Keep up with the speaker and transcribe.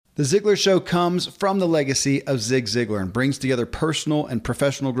The Ziglar Show comes from the legacy of Zig Ziglar and brings together personal and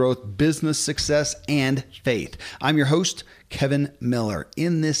professional growth, business success, and faith. I'm your host, Kevin Miller.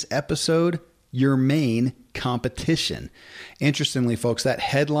 In this episode, your main competition. Interestingly, folks, that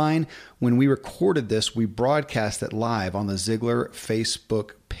headline, when we recorded this, we broadcast it live on the Ziglar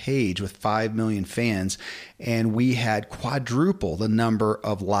Facebook page with 5 million fans, and we had quadruple the number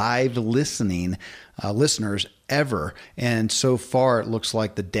of live listeners ever. And so far, it looks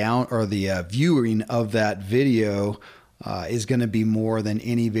like the viewing of that video is going to be more than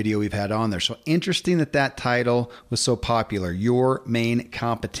any video we've had on there. So interesting that title was so popular, Your Main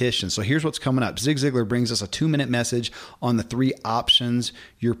Competition. So here's what's coming up. Zig Ziglar brings us a 2-minute message on the 3 options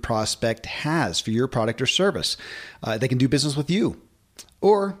your prospect has for your product or service. They can do business with you,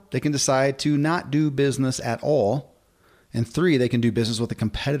 or they can decide to not do business at all. And 3, they can do business with a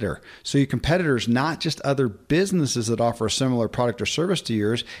competitor. So your competitor is not just other businesses that offer a similar product or service to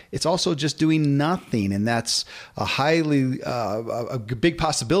yours. It's also just doing nothing. And that's a big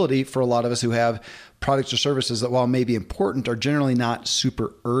possibility for a lot of us who have products or services that, while maybe important, are generally not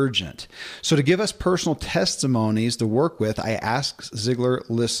super urgent. So to give us personal testimonies to work with, I asked Ziglar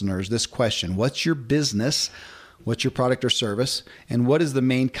listeners this question: what's your business? What's your product or service? And what is the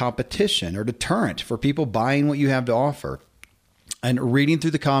main competition or deterrent for people buying what you have to offer? And reading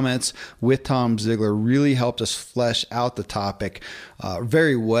through the comments with Tom Ziglar really helped us flesh out the topic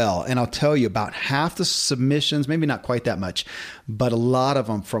very well. And I'll tell you, about half the submissions, maybe not quite that much, but a lot of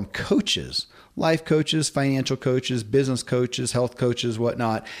them from coaches, life coaches, financial coaches, business coaches, health coaches,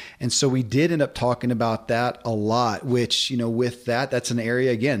 whatnot. And so we did end up talking about that a lot, which, with that's an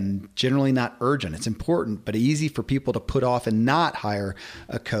area, again, generally not urgent. It's important, but easy for people to put off and not hire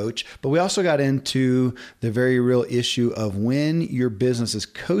a coach. But we also got into the very real issue of when your business is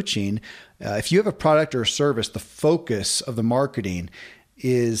coaching. If you have a product or a service, the focus of the marketing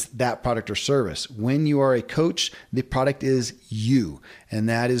is that product or service. When you are a coach, the product is you. And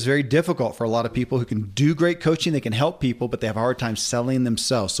that is very difficult for a lot of people who can do great coaching. They can help people, but they have a hard time selling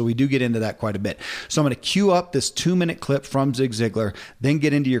themselves. So we do get into that quite a bit. So I'm going to cue up this 2-minute clip from Zig Ziglar, then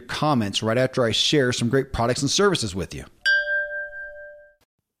get into your comments right after I share some great products and services with you.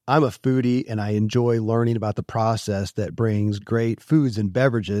 I'm a foodie and I enjoy learning about the process that brings great foods and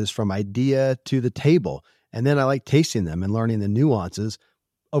beverages from idea to the table. And then I like tasting them and learning the nuances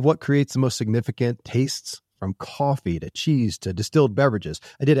of what creates the most significant tastes, from coffee to cheese to distilled beverages.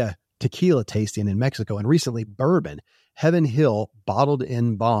 I did a tequila tasting in Mexico, and recently bourbon. Heaven Hill Bottled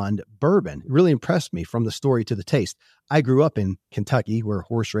in Bond bourbon really impressed me from the story to the taste. I grew up in Kentucky, where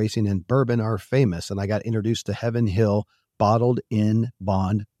horse racing and bourbon are famous, and I got introduced to Heaven Hill Bottled in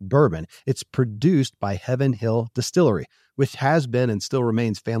Bond bourbon. It's produced by Heaven Hill Distillery, which has been and still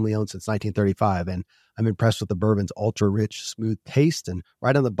remains family-owned since 1935. And I'm impressed with the bourbon's ultra-rich, smooth taste. And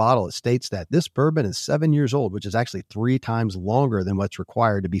right on the bottle, it states that this bourbon is 7 years old, which is actually 3 times longer than what's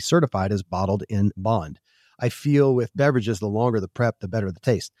required to be certified as bottled in bond. I feel with beverages, the longer the prep, the better the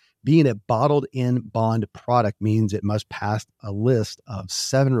taste. Being a bottled in bond product means it must pass a list of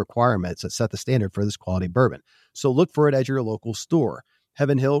 7 requirements that set the standard for this quality bourbon. So look for it at your local store.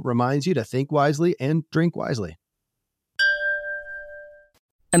 Heaven Hill reminds you to think wisely and drink wisely.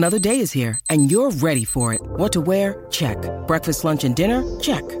 Another day is here, and you're ready for it. What to wear? Check. Breakfast, lunch, and dinner?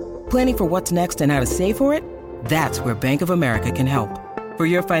 Check. Planning for what's next and how to save for it? That's where Bank of America can help. For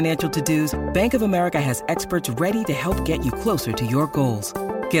your financial to-dos, Bank of America has experts ready to help get you closer to your goals.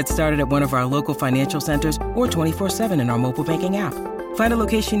 Get started at one of our local financial centers or 24/7 in our mobile banking app. Find a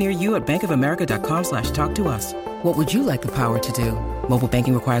location near you at bankofamerica.com/talktous. What would you like the power to do? Mobile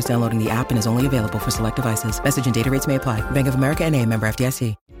banking requires downloading the app and is only available for select devices. Message and data rates may apply. Bank of America N.A., member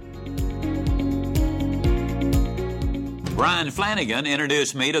FDIC. Brian Flanagan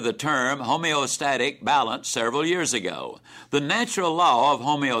introduced me to the term homeostatic balance several years ago. The natural law of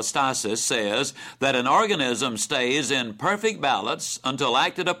homeostasis says that an organism stays in perfect balance until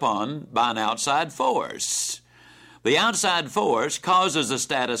acted upon by an outside force. The outside force causes the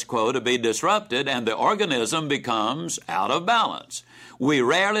status quo to be disrupted and the organism becomes out of balance. We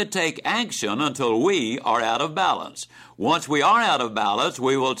rarely take action until we are out of balance. Once we are out of balance,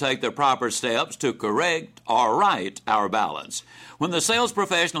 we will take the proper steps to correct or right our balance. When the sales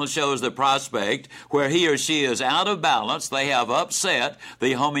professional shows the prospect where he or she is out of balance, they have upset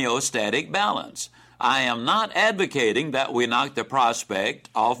the homeostatic balance. I am not advocating that we knock the prospect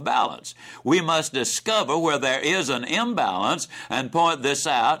off balance. We must discover where there is an imbalance and point this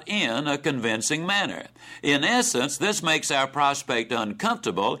out in a convincing manner. In essence, this makes our prospect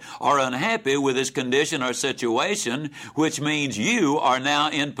uncomfortable or unhappy with his condition or situation, which means you are now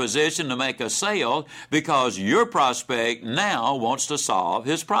in position to make a sale because your prospect now wants to solve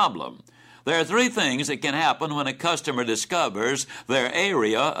his problem. There are three things that can happen when a customer discovers their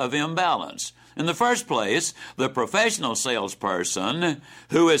area of imbalance. In the first place, the professional salesperson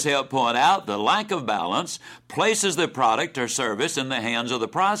who has helped point out the lack of balance places the product or service in the hands of the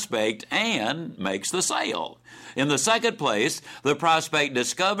prospect and makes the sale. In the second place, the prospect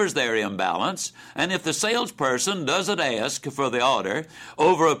discovers their imbalance, and if the salesperson doesn't ask for the order,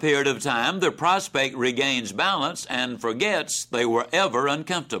 over a period of time, the prospect regains balance and forgets they were ever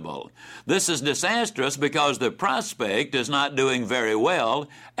uncomfortable. This is disastrous because the prospect is not doing very well,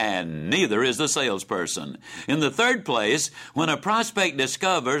 and neither is the salesperson. In the third place, when a prospect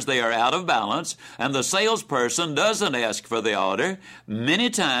discovers they are out of balance and the salesperson doesn't ask for the order, many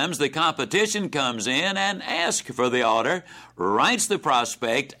times the competition comes in and asks for the order, writes the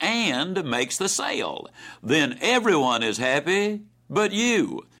prospect, and makes the sale. Then everyone is happy but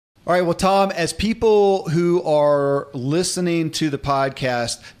you. All right. Well, Tom, as people who are listening to the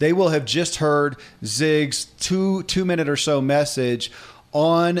podcast, they will have just heard Zig's two-minute or so message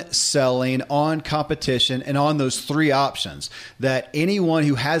on selling, on competition, and on those three options that anyone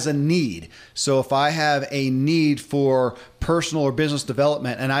who has a need. So if I have a need for personal or business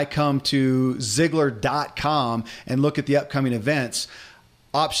development and I come to Ziglar.com and look at the upcoming events,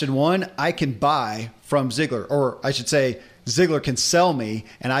 option one, I can buy from Ziglar, or I should say Ziglar can sell me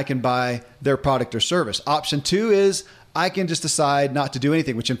and I can buy their product or service. Option two is I can just decide not to do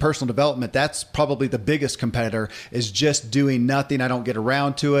anything, which in personal development, that's probably the biggest competitor, is just doing nothing. I don't get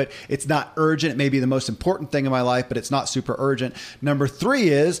around to it. It's not urgent. It may be the most important thing in my life, but it's not super urgent. Number three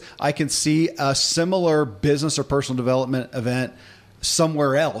is I can see a similar business or personal development event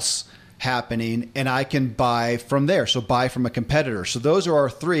somewhere else happening and I can buy from there. So buy from a competitor. So those are our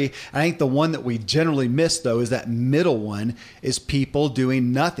three. I think the one that we generally miss though is that middle one, is people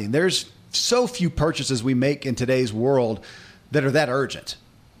doing nothing. There's so few purchases we make in today's world that are that urgent.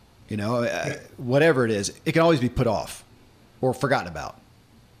 You know, whatever it is, it can always be put off or forgotten about.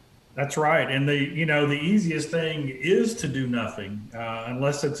 That's right. And the easiest thing is to do nothing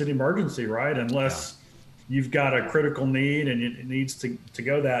unless it's an emergency, right? Unless you've got a critical need and it needs to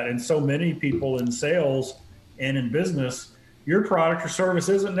go that. And so many people in sales and in business, your product or service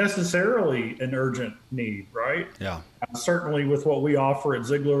isn't necessarily an urgent need, right? Yeah. Certainly with what we offer at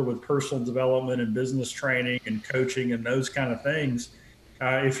Ziglar with personal development and business training and coaching and those kind of things,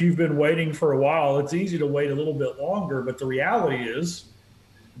 if you've been waiting for a while, it's easy to wait a little bit longer. But the reality is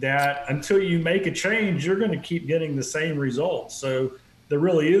that until you make a change, you're going to keep getting the same results. So there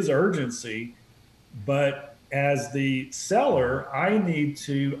really is urgency. But as the seller, I need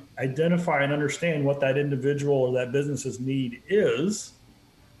to identify and understand what that individual or that business's need is.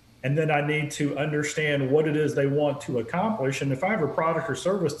 And then I need to understand what it is they want to accomplish. And if I have a product or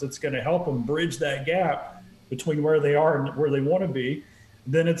service that's going to help them bridge that gap between where they are and where they want to be,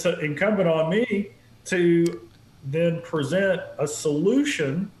 then it's incumbent on me to then present a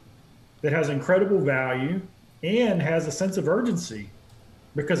solution that has incredible value and has a sense of urgency.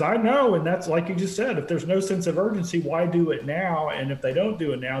 Because I know, and that's like you just said, if there's no sense of urgency, why do it now? And if they don't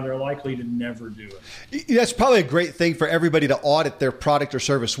do it now, they're likely to never do it. That's probably a great thing for everybody to audit their product or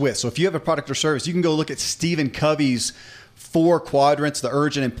service with. So if you have a product or service, you can go look at Stephen Covey's 4 quadrants, the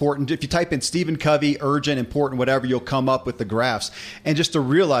urgent, important. If you type in Stephen Covey, urgent, important, whatever, you'll come up with the graphs. And just to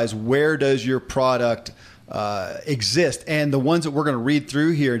realize, where does your product exist? And the ones that we're going to read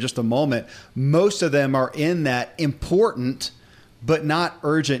through here in just a moment, most of them are in that important but not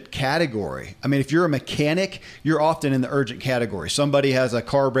urgent category. I mean, if you're a mechanic, you're often in the urgent category. Somebody has a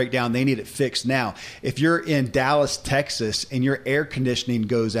car breakdown, they need it fixed now. If you're in Dallas, Texas, and your air conditioning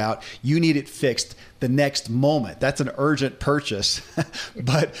goes out, you need it fixed the next moment. That's an urgent purchase.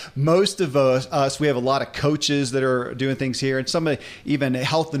 But most of us, we have a lot of coaches that are doing things here, and some even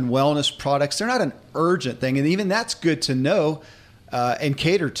health and wellness products. They're not an urgent thing, and even that's good to know and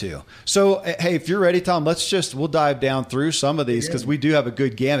cater to. So, hey, if you're ready, Tom, we'll dive down through some of these because we do have a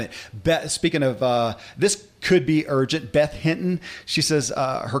good gamut. Speaking of this, could be urgent. Beth Hinton, she says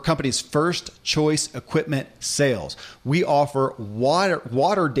her company's First Choice Equipment Sales. We offer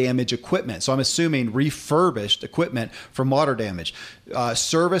water damage equipment. So I'm assuming refurbished equipment from water damage.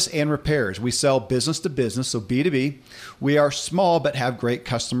 Service and repairs. We sell business to business, so B2B. We are small but have great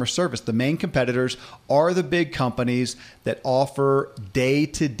customer service. The main competitors are the big companies that offer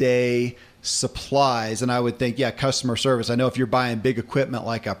day-to-day supplies. And I would think, yeah, customer service. I know if you're buying big equipment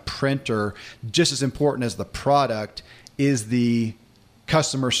like a printer, just as important as the product is the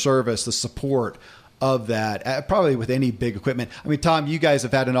customer service, the support of that, probably with any big equipment. I mean, Tom, you guys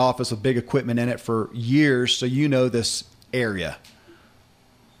have had an office with big equipment in it for years, so you know this area.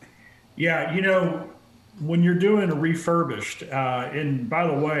 Yeah, when you're doing a refurbished, and by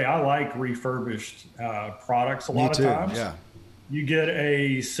the way, I like refurbished products a lot of times. Yeah. You get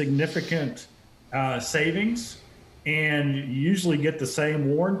a significant savings, and you usually get the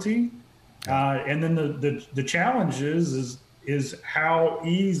same warranty. And then the challenge is how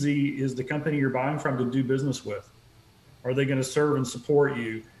easy is the company you're buying from to do business with? Are they going to serve and support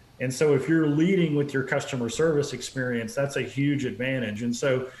you? And so if you're leading with your customer service experience, that's a huge advantage. And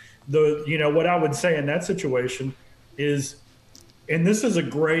so what I would say in that situation is, and this is a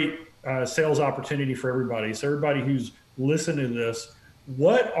great sales opportunity for everybody. So everybody who's listening to this,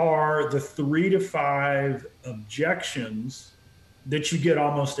 what are the 3 to 5 objections that you get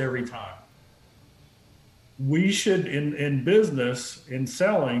almost every time? We should, in business, in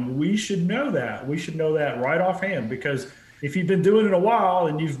selling, we should know that. We should know that right offhand, because if you've been doing it a while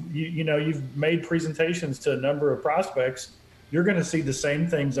and you've made presentations to a number of prospects, you're going to see the same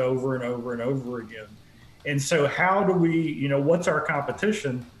things over and over and over again. And so how do we, what's our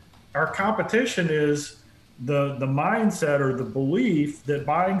competition? Our competition is the mindset or the belief that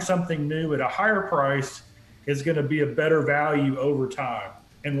buying something new at a higher price is going to be a better value over time.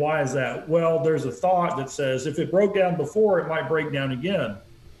 And why is that? Well, there's a thought that says if it broke down before, it might break down again,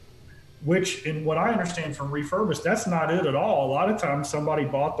 which, in what I understand from refurbished, that's not it at all. A lot of times somebody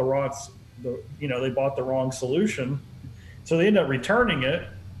bought the wrong solution. So they end up returning it,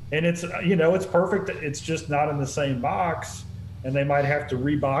 and it's perfect. It's just not in the same box, and they might have to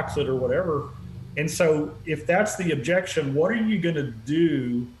rebox it or whatever. And so if that's the objection, what are you going to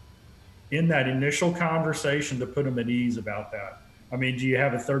do in that initial conversation to put them at ease about that? I mean, do you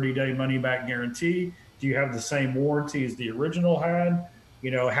have a 30-day money-back guarantee? Do you have the same warranty as the original had?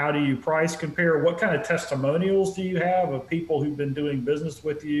 How do you price compare? What kind of testimonials do you have of people who've been doing business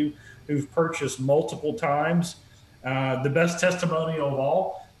with you, who've purchased multiple times? The best testimonial of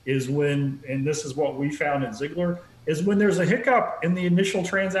all is when, and this is what we found at Ziglar, is when there's a hiccup in the initial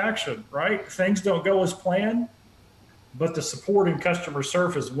transaction, right? Things don't go as planned, but the support and customer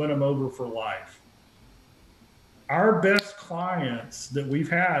service win them over for life. Our best clients that we've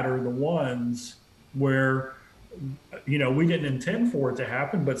had are the ones where, we didn't intend for it to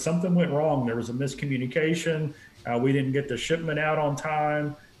happen, but something went wrong. There was a miscommunication. We didn't get the shipment out on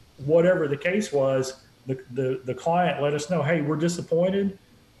time. Whatever the case was, the client let us know, hey, we're disappointed.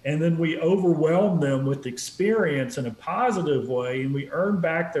 And then we overwhelmed them with experience in a positive way, and we earned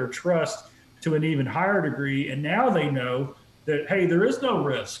back their trust to an even higher degree. And now they know that, hey, there is no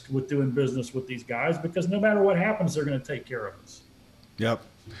risk with doing business with these guys, because no matter what happens, they're going to take care of us. Yep.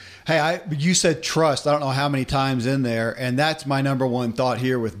 Hey, you said trust. I don't know how many times in there, and that's my number one thought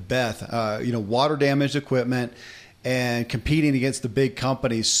here with Beth. Water damaged equipment and competing against the big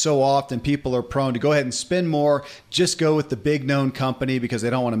companies. So often people are prone to go ahead and spend more, just go with the big known company because they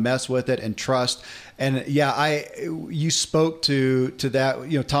don't want to mess with it, and trust. And yeah, you spoke to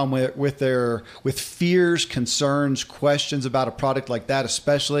that, Tom, with fears, concerns, questions about a product like that,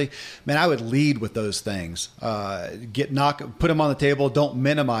 especially, man, I would lead with those things. Put them on the table, don't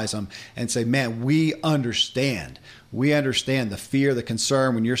minimize them, and say, man, we understand. We understand the fear, the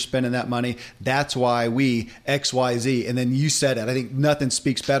concern when you're spending that money. That's why we XYZ. And then you said it. I think nothing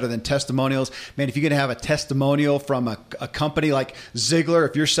speaks better than testimonials. Man, if you're going to have a testimonial from a company like Ziglar,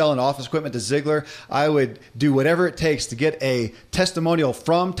 if you're selling office equipment to Ziglar, I would do whatever it takes to get a testimonial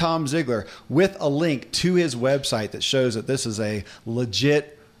from Tom Ziglar with a link to his website that shows that this is a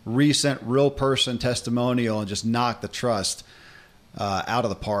legit, recent, real person testimonial, and just knock the trust out of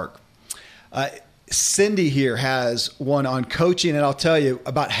the park. Cindy here has one on coaching, and I'll tell you,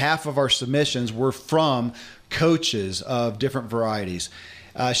 about half of our submissions were from coaches of different varieties.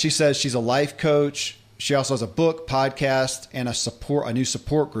 She says she's a life coach. She also has a book, podcast, and a new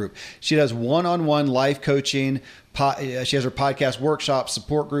support group. She does one-on-one life coaching. She has her podcast, workshop,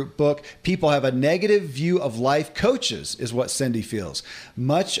 support group, book. People have a negative view of life coaches, is what Cindy feels.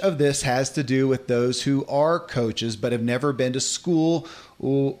 Much of this has to do with those who are coaches but have never been to school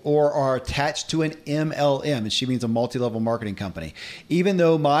or are attached to an MLM, and she means a multi-level marketing company. Even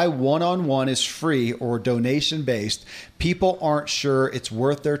though my one-on-one is free or donation-based, people aren't sure it's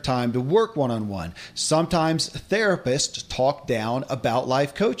worth their time to work one-on-one. Sometimes therapists talk down about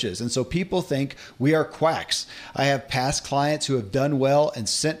life coaches, and so people think we are quacks. I have past clients who have done well and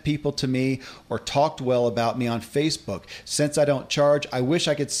sent people to me or talked well about me on Facebook. Since I don't charge, I wish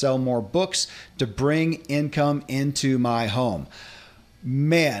I could sell more books to bring income into my home.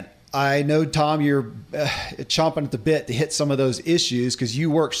 Man, I know, Tom, you're chomping at the bit to hit some of those issues because you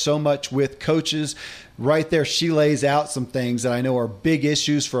work so much with coaches. Right there, she lays out some things that I know are big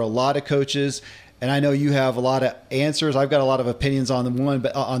issues for a lot of coaches, and I know you have a lot of answers. I've got a lot of opinions on them,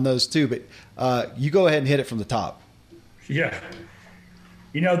 but on those too. But you go ahead and hit it from the top. Yeah,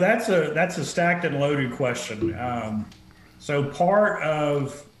 that's a stacked and loaded question. So part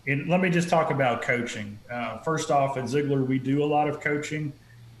of let me just talk about coaching. First off, at Ziglar, we do a lot of coaching,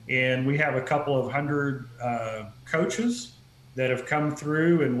 and we have a couple of hundred coaches that have come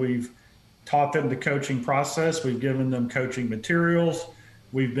through, and we've taught them the coaching process. We've given them coaching materials.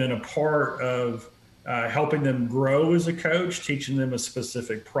 We've been a part of helping them grow as a coach, teaching them a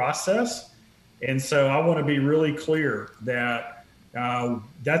specific process. And so I want to be really clear that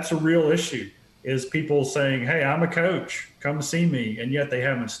that's a real issue, is people saying, hey, I'm a coach, come see me. And yet they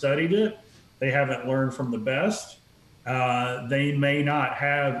haven't studied it. They haven't learned from the best. They may not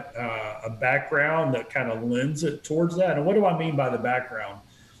have a background that kind of lends it towards that. And what do I mean by the background?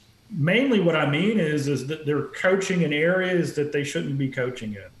 Mainly what I mean is that they're coaching in areas that they shouldn't be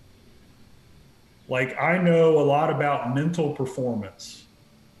coaching in. Like, I know a lot about mental performance.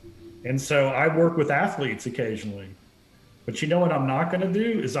 And so I work with athletes occasionally. But you know what I'm not going to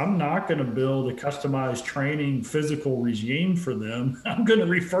do is I'm not going to build a customized training physical regime for them. I'm going to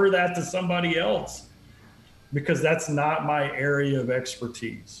refer that to somebody else because that's not my area of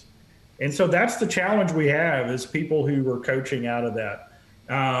expertise. And so that's the challenge we have, is people who are coaching out of that.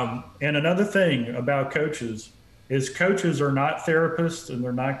 And another thing about coaches is coaches are not therapists, and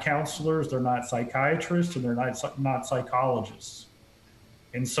they're not counselors, they're not psychiatrists, and they're not psychologists.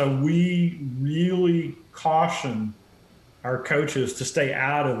 And so we really caution our coaches to stay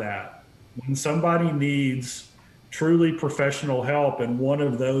out of that. When somebody needs truly professional help in one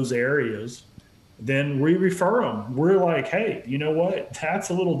of those areas, then we refer them. We're like, hey, you know what? That's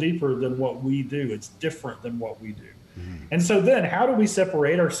a little deeper than what we do. It's different than what we do. Mm-hmm. And so then how do we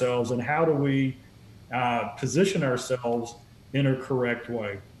separate ourselves, and how do we position ourselves in a correct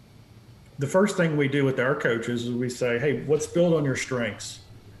way? The first thing we do with our coaches is we say, hey, let's build on your strengths.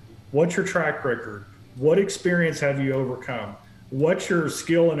 What's your track record? What experience have you overcome? What's your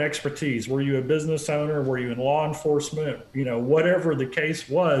skill and expertise? Were you a business owner? Were you in law enforcement? Whatever the case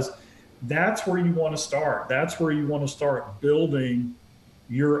was, that's where you want to start. That's where you want to start building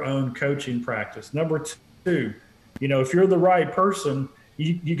your own coaching practice. Number two, if you're the right person,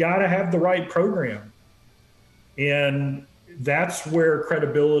 you got to have the right program. And that's where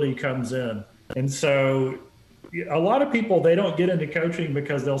credibility comes in. And so a lot of people, they don't get into coaching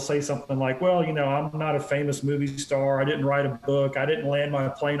because they'll say something like, well, I'm not a famous movie star. I didn't write a book. I didn't land my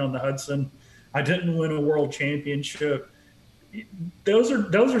plane on the Hudson. I didn't win a world championship. Those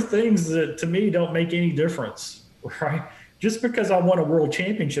are things that, to me, don't make any difference, right? Just because I won a world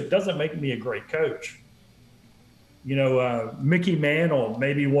championship doesn't make me a great coach. Mickey Mantle,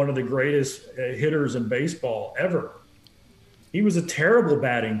 maybe one of the greatest hitters in baseball ever. He was a terrible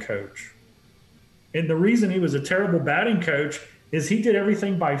batting coach. And the reason he was a terrible batting coach is he did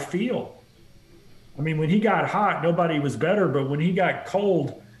everything by feel. I mean, when he got hot, nobody was better. But when he got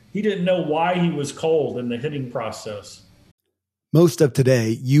cold, he didn't know why he was cold in the hitting process. Most of today,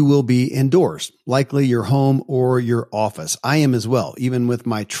 you will be indoors, likely your home or your office. I am as well. Even with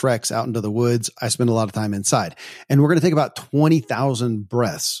my treks out into the woods, I spend a lot of time inside. And we're going to take about 20,000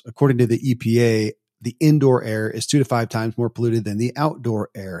 breaths. According to the EPA, the indoor air is 2 to 5 times more polluted than the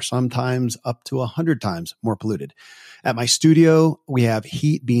outdoor air, sometimes up to 100 times more polluted. At my studio, we have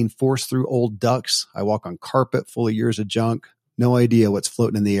heat being forced through old ducts. I walk on carpet full of years of junk. No idea what's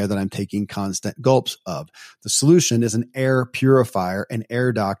floating in the air that I'm taking constant gulps of. The solution is an air purifier, and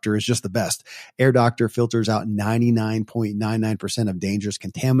Air Doctor is just the best. Air Doctor filters out 99.99% of dangerous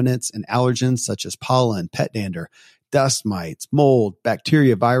contaminants and allergens such as pollen, pet dander, dust mites, mold,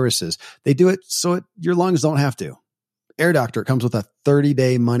 bacteria, viruses. They do it so your lungs don't have to. Air Doctor comes with a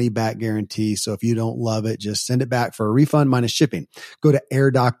 30-day money-back guarantee, so if you don't love it, just send it back for a refund minus shipping. Go to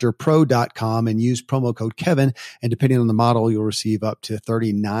airdoctorpro.com and use promo code Kevin, and depending on the model, you'll receive up to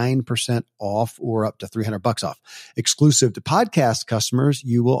 39% off or up to $300 off. Exclusive to podcast customers,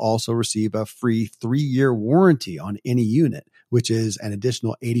 you will also receive a free 3-year warranty on any unit which is an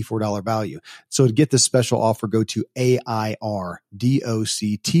additional $84 value. So to get this special offer, go to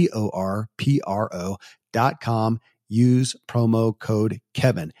AIRDOCTORPRO.com. Use promo code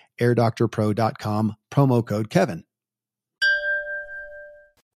Kevin, airdoctorpro.com, promo code Kevin.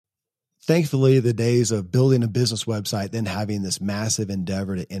 Thankfully, the days of building a business website, then having this massive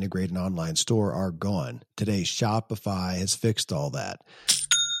endeavor to integrate an online store are gone. Today, Shopify has fixed all that.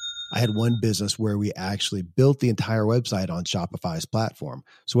 I had one business where we actually built the entire website on Shopify's platform.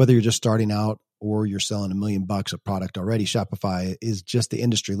 So whether you're just starting out or you're selling $1 million of product already, Shopify is just the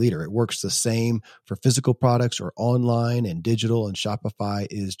industry leader. It works the same for physical products or online and digital, and Shopify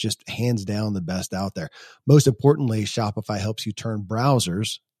is just hands down the best out there. Most importantly, Shopify helps you turn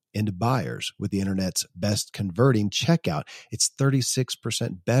browsers into buyers with the internet's best converting checkout. It's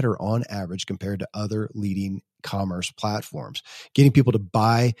 36% better on average compared to other leading commerce platforms. Getting people to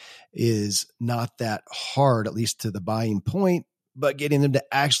buy is not that hard, at least to the buying point, but getting them to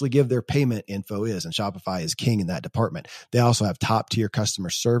actually give their payment info is, and Shopify is king in that department. They also have top tier customer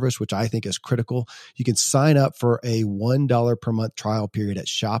service, which I think is critical. You can sign up for a $1 per month trial period at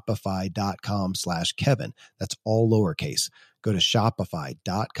shopify.com/Kevin. That's all lowercase. Go to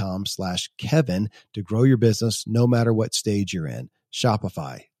shopify.com/Kevin to grow your business no matter what stage you're in.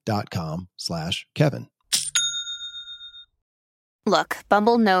 Shopify.com/Kevin. Look,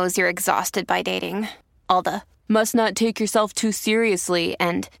 Bumble knows you're exhausted by dating. All the must not take yourself too seriously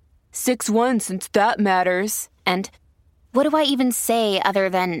and 6'1" since that matters. And what do I even say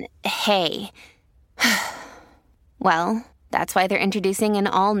other than hey? Well, that's why they're introducing an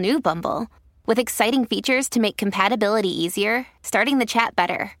all-new Bumble with exciting features to make compatibility easier, starting the chat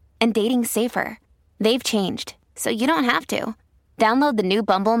better, and dating safer. They've changed, so you don't have to. Download the new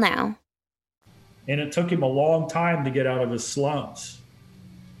Bumble now. And it took him a long time to get out of his slumps.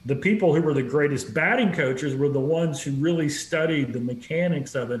 The people who were the greatest batting coaches were the ones who really studied the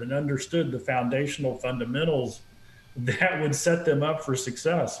mechanics of it and understood the foundational fundamentals that would set them up for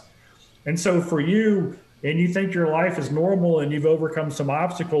success. And so for you, and you think your life is normal and you've overcome some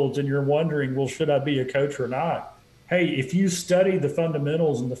obstacles and you're wondering, well, should I be a coach or not? Hey, if you study the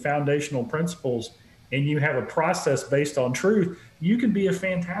fundamentals and the foundational principles and you have a process based on truth, you can be a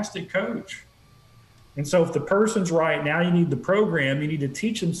fantastic coach. And so if the person's right, now you need the program, you need to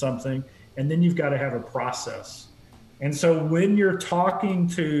teach them something, and then you've got to have a process. And so when you're talking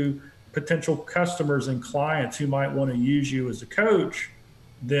to potential customers and clients who might want to use you as a coach,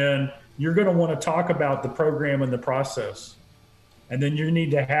 then you're going to want to talk about the program and the process. And then you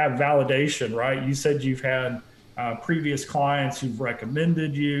need to have validation, right? You said you've had previous clients who've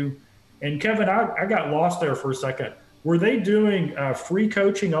recommended you. And Kevin, I got lost there for a second. Were they doing free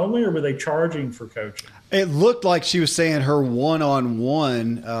coaching only, or were they charging for coaching? It looked like she was saying her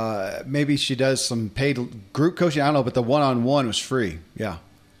one-on-one, maybe she does some paid group coaching. I don't know, but the one-on-one was free. Yeah.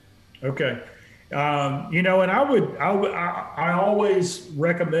 Okay. And I always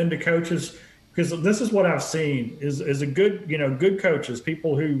recommend to coaches, because this is what I've seen is a good, good coaches,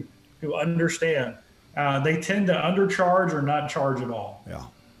 people who understand, they tend to undercharge or not charge at all. Yeah.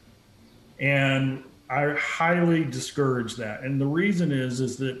 And I highly discourage that. And the reason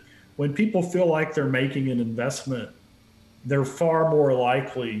is that when people feel like they're making an investment, they're far more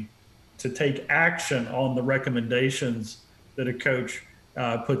likely to take action on the recommendations that a coach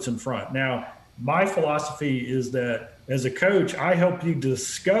puts in front. Now, my philosophy is that as a coach, I help you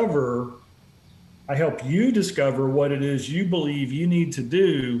discover what it is you believe you need to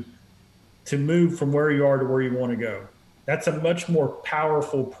do to move from where you are to where you want to go. That's a much more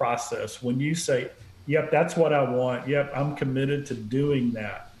powerful process when you say, yep, that's what I want. Yep, I'm committed to doing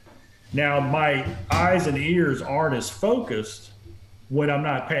that. Now, my eyes and ears aren't as focused when I'm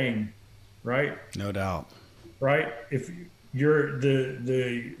not paying, right? No doubt. Right? If you're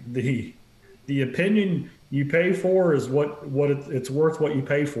the opinion you pay for is it's worth what you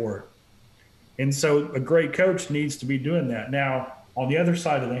pay for it. And so a great coach needs to be doing that. Now, on the other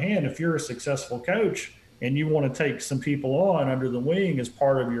side of the hand, if you're a successful coach and you want to take some people on under the wing as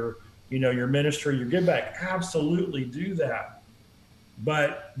part of your ministry, your give back, absolutely do that.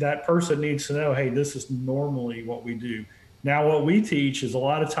 But that person needs to know, hey, this is normally what we do. Now, what we teach is a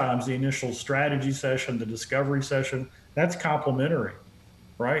lot of times the initial strategy session, the discovery session, that's complimentary,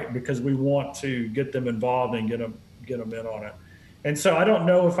 right? Because we want to get them involved and get them in on it. And so I don't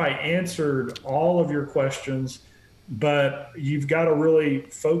know if I answered all of your questions, but you've got to really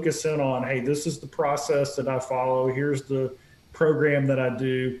focus in on, hey, this is the process that I follow. Here's the program that I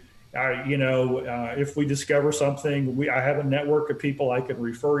do. If we discover something, I have a network of people I can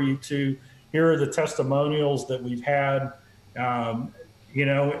refer you to. Here are the testimonials that we've had. And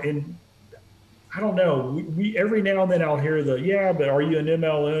I don't know. We every now and then I'll hear but are you an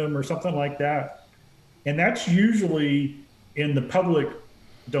MLM or something like that? And that's usually in the public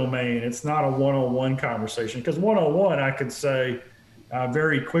domain. It's not a one-on-one conversation, because one-on-one I could say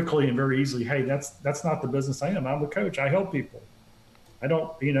very quickly and very easily, hey, that's not the business I am. I'm a coach. I help people. I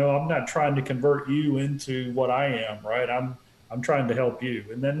don't, I'm not trying to convert you into what I am, right? I'm trying to help you.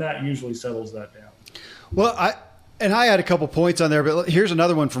 And then that usually settles that down. Well, I had a couple points on there, but here's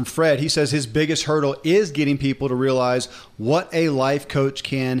another one from Fred. He says his biggest hurdle is getting people to realize what a life coach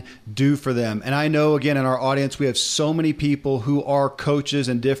can do for them. And I know, again, in our audience, we have so many people who are coaches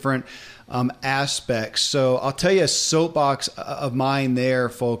in different aspects. So I'll tell you a soapbox of mine there,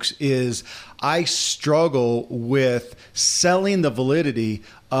 folks, is I struggle with selling the validity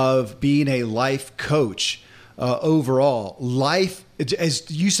of being a life coach. Overall, life,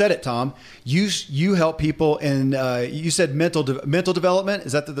 as you said it, Tom, you help people, and you said mental development.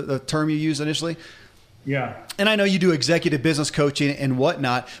 Is that the term you used initially? Yeah. And I know you do executive business coaching and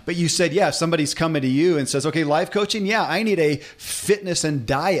whatnot, but you said, if somebody's coming to you and says, okay, life coaching, I need a fitness and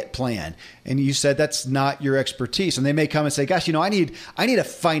diet plan. And you said that's not your expertise. And they may come and say, gosh, I need a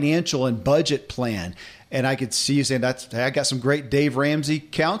financial and budget plan. And I could see you saying, I got some great Dave Ramsey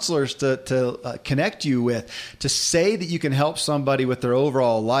counselors to connect you with. To say that you can help somebody with their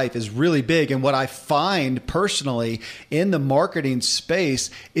overall life is really big. And what I find personally in the marketing space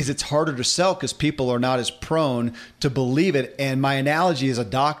is it's harder to sell because people are not as prone to believe it. And my analogy is a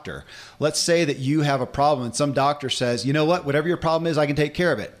doctor. Let's say that you have a problem and some doctor says, you know what, whatever your problem is, I can take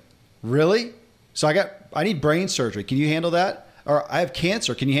care of it. Really? So I need brain surgery. Can you handle that? Or I have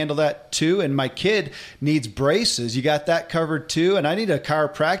cancer. Can you handle that too? And my kid needs braces. You got that covered too. And I need a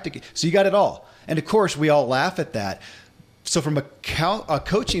chiropractic. So you got it all. And of course, we all laugh at that. So from a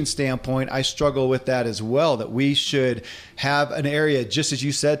coaching standpoint, I struggle with that as well, that we should have an area, just as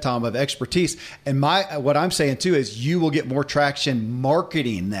you said, Tom, of expertise. And what I'm saying too is you will get more traction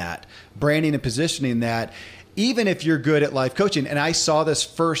marketing that, branding and positioning that, even if you're good at life coaching. And I saw this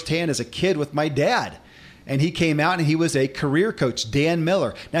firsthand as a kid with my dad. And he came out and he was a career coach, Dan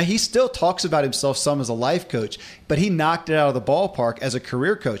Miller. Now, he still talks about himself some as a life coach, but he knocked it out of the ballpark as a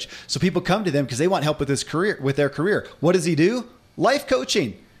career coach. So people come to them because they want help with their career. What does he do? Life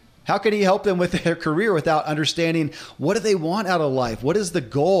coaching. How can he help them with their career without understanding what do they want out of life? What is the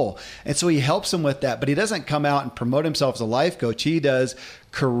goal? And so he helps them with that, but he doesn't come out and promote himself as a life coach. He does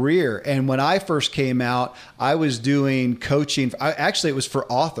career. And when I first came out, I was doing coaching. Actually, it was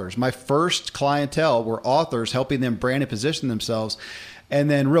for authors. My first clientele were authors, helping them brand and position themselves.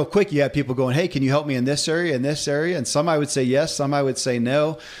 And then real quick, you have people going, hey, can you help me in this area, in this area? And some I would say yes, some I would say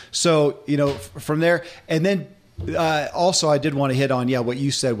no. So, from there, and then also, I did want to hit on, what you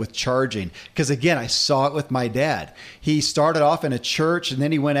said with charging, because again, I saw it with my dad. He started off in a church and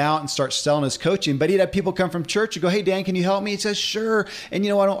then he went out and started selling his coaching, but he'd have people come from church and go, hey, Dan, can you help me? He says, sure. And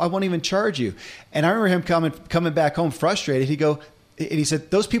I won't even charge you. And I remember him coming back home frustrated. He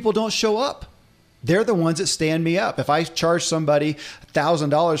said, those people don't show up. They're the ones that stand me up. If I charge somebody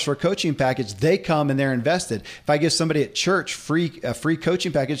 $1,000 for a coaching package, they come and they're invested. If I give somebody at church a free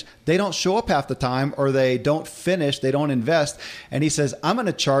coaching package, they don't show up half the time, or they don't finish, they don't invest. And he says, I'm going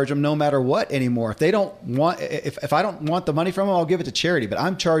to charge them no matter what anymore. If they don't want, if I don't want the money from them, I'll give it to charity. But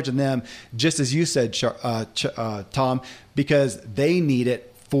I'm charging them, just as you said, Tom, because they need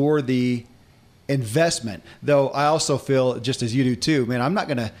it for the investment. Though I also feel, just as you do too, man, I'm not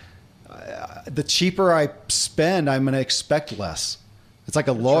going to. The cheaper I spend, I'm going to expect less. It's like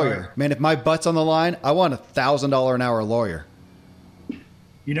a lawyer. Right. Man, if my butt's on the line, I want $1,000 an hour lawyer.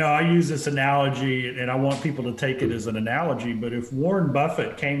 I use this analogy, and I want people to take it as an analogy, but if Warren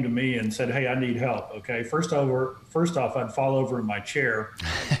Buffett came to me and said, hey, I need help, okay, first off, I'd fall over in my chair.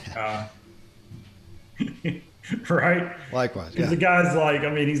 Right? Likewise. Because the guy's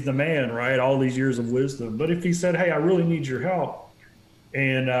he's the man, right? All these years of wisdom. But if he said, hey, I really need your help,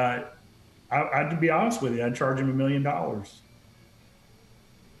 and I'd be honest with you, I'd charge him $1 million.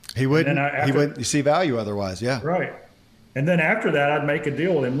 He wouldn't see value otherwise. Yeah. Right. And then after that, I'd make a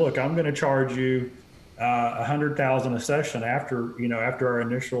deal with him. Look, I'm going to charge you $100,000 a session after our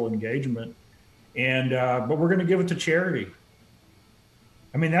initial engagement. And, but we're going to give it to charity.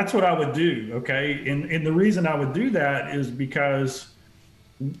 I mean, that's what I would do. Okay. And the reason I would do that is because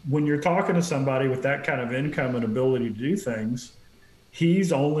when you're talking to somebody with that kind of income and ability to do things,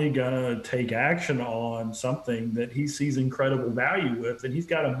 he's only going to take action on something that he sees incredible value with, and he's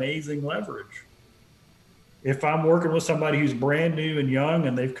got amazing leverage. If I'm working with somebody who's brand new and young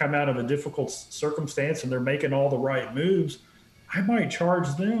and they've come out of a difficult circumstance and they're making all the right moves, I might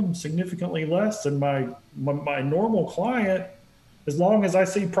charge them significantly less than my normal client as long as I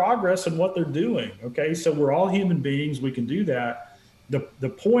see progress in what they're doing. Okay. So we're all human beings. We can do that. The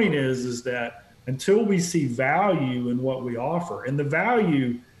point is that until we see value in what we offer, and the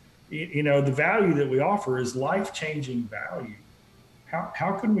value that we offer is life-changing value.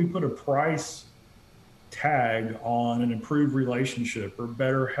 How can we put a price tag on an improved relationship or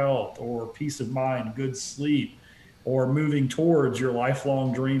better health or peace of mind, good sleep, or moving towards your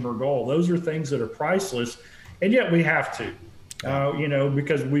lifelong dream or goal? Those are things that are priceless, and yet we have to,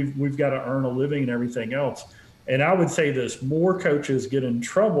 because we've got to earn a living and everything else. And I would say this: more coaches get in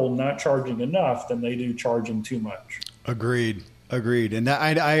trouble not charging enough than they do charging too much. Agreed. And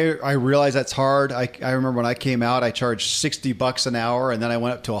I realize that's hard. I remember when I came out, I charged $60 an hour, and then I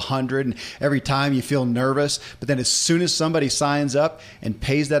went up to $100. And every time you feel nervous, but then as soon as somebody signs up and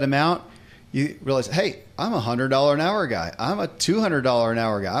pays that amount, you realize, hey, I'm a $100 an hour guy. I'm a $200 an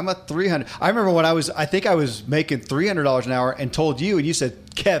hour guy. I'm a $300. I remember when I think I was making $300 an hour and told you, and you said,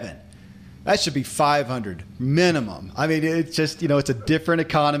 Kevin, that should be $500 minimum. I mean, it's just, it's a different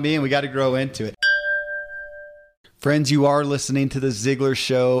economy, and we got to grow into it. Friends, you are listening to The Ziglar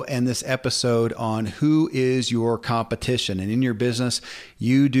Show and this episode on who is your competition. And in your business,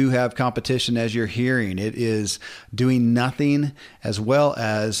 you do have competition, as you're hearing. It is doing nothing as well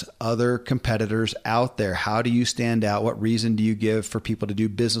as other competitors out there. How do you stand out? What reason do you give for people to do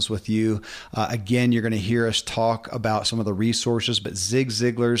business with you? Again, you're going to hear us talk about some of the resources, but Zig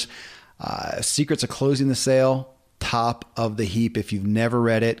Ziglar's Secrets of Closing the Sale, top of the heap. If you've never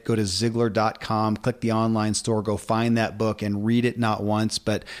read it, go to Ziglar.com, click the online store, go find that book and read it not once,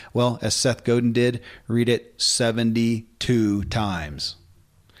 but, well, as Seth Godin did, read it 72 times.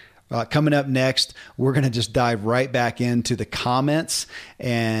 Coming up next, we're going to just dive right back into the comments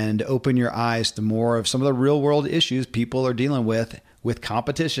and open your eyes to more of some of the real world issues people are dealing with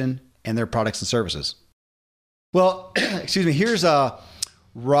competition and their products and services. Well, excuse me, here's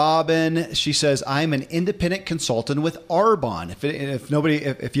Robin. She says, I'm an independent consultant with Arbonne.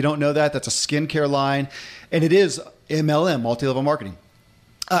 If you don't know that, that's a skincare line, and it is MLM, multi-level marketing.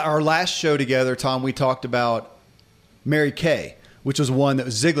 Our last show together, Tom, we talked about Mary Kay, which was one that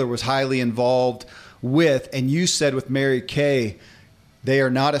Ziglar was highly involved with. And you said with Mary Kay, they are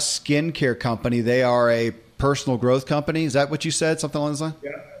not a skincare company. They are a personal growth company. Is that what you said? Something along those lines?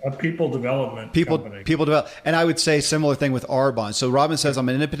 Yeah, a people development company. People develop. And I would say similar thing with Arbonne. So Robin says, I'm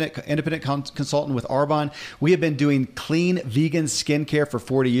an independent consultant with Arbonne. We have been doing clean vegan skincare for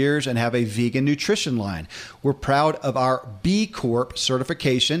 40 years and have a vegan nutrition line. We're proud of our B Corp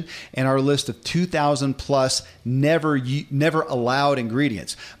certification and our list of 2,000 plus never allowed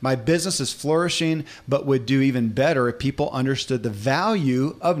ingredients. My business is flourishing, but would do even better if people understood the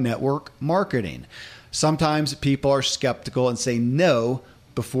value of network marketing. Sometimes people are skeptical and say no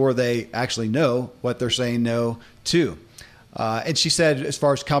before they actually know what they're saying no to. And she said, as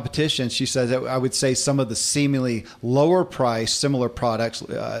far as competition, she says that I would say some of the seemingly lower price, similar products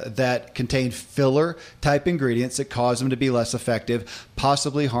that contain filler type ingredients that cause them to be less effective,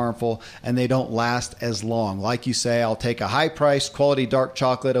 possibly harmful, and they don't last as long. Like you say, I'll take a high priced quality dark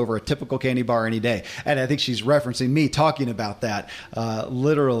chocolate over a typical candy bar any day. And I think she's referencing me talking about that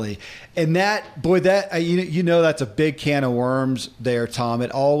literally. And that's a big can of worms there, Tom.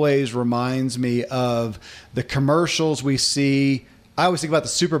 It always reminds me of the commercials we see. I always think about the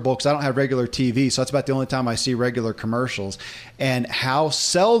Super Bowl because I don't have regular TV, so that's about the only time I see regular commercials. And how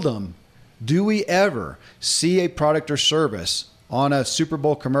seldom do we ever see a product or service on a Super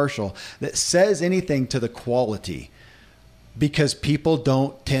Bowl commercial that says anything to the quality, because people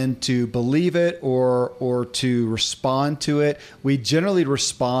don't tend to believe it or to respond to it. We generally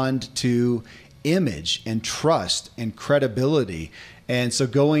respond to image and trust and credibility. And so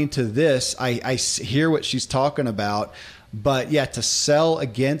going to this, I hear what she's talking about, but yeah, to sell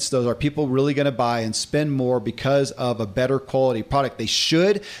against those, are people really going to buy and spend more because of a better quality product? They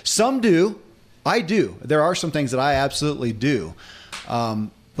should. Some do. I do. There are some things that I absolutely do.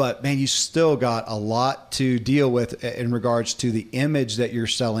 But man, you still got a lot to deal with in regards to the image that you're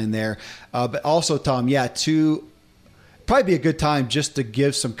selling there. But also, Tom, probably be a good time just to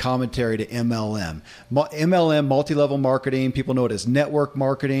give some commentary to MLM. MLM, multi-level marketing. People know it as network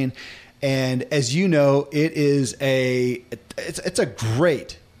marketing. And as you know, it's a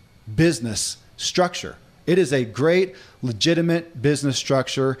great business structure. It is a great, legitimate business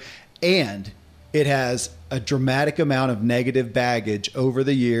structure. And it has a dramatic amount of negative baggage over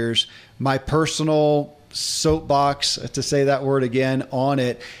the years. My personal soapbox, to say that word again, on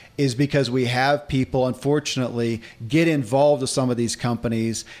it is because we have people, unfortunately, get involved with some of these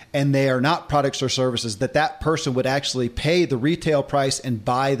companies and they are not products or services that person would actually pay the retail price and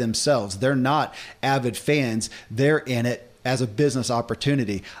buy themselves. They're not avid fans. They're in it as a business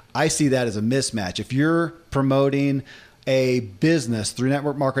opportunity. I see that as a mismatch. If you're promoting a business through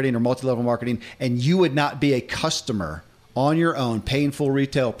network marketing or multi-level marketing, and you would not be a customer on your own paying full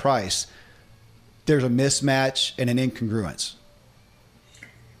retail price, there's a mismatch and an incongruence.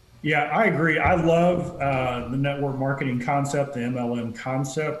 Yeah, I agree. I love the network marketing concept, the MLM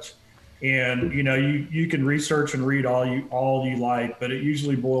concept. And, you know, you can research and read all you like, but it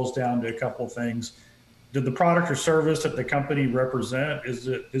usually boils down to a couple of things. Did the product or service that the company represent, is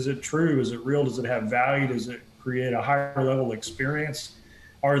it true? Is it real? Does it have value? Does it create a higher level experience?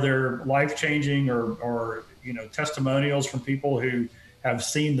 Are there life-changing or you know, testimonials from people who have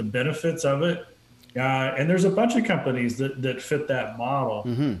seen the benefits of it? And there's a bunch of companies that fit that model.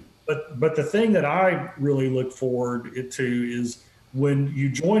 Mm-hmm. But the thing that I really look forward to is when you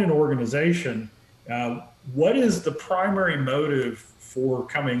join an organization, what is the primary motive for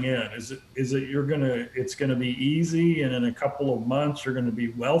coming in? Is it it's gonna be easy, and in a couple of months you're gonna be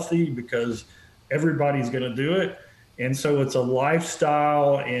wealthy because everybody's gonna do it, and so it's a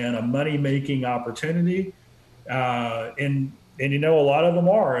lifestyle and a money-making opportunity, and you know, a lot of them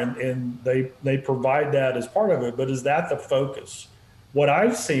are, and they provide that as part of it. But is that the focus? What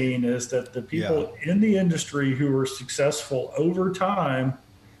I've seen is that the people in the industry who are successful over time,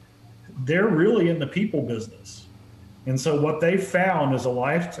 they're really in the people business. And so what they found is a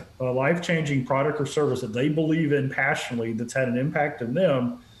life-changing product or service that they believe in passionately, that's had an impact on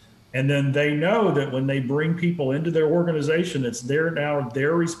them. And then they know that when they bring people into their organization, it's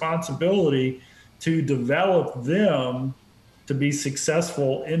their responsibility to develop them to be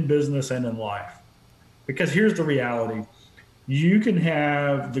successful in business and in life. Because here's the reality. You can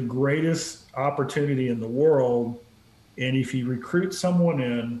have the greatest opportunity in the world, and if you recruit someone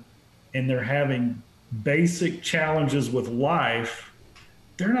in and they're having basic challenges with life,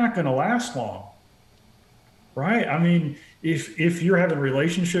 they're not going to last long, right? I mean, if you're having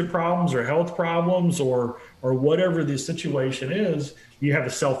relationship problems or health problems or whatever the situation is, you have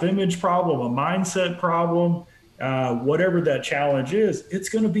a self-image problem, a mindset problem, whatever that challenge is, it's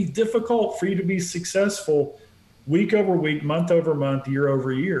going to be difficult for you to be successful week over week, month over month, year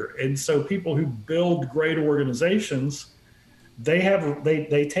over year. And so people who build great organizations,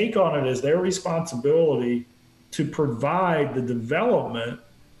 they take on it as their responsibility to provide the development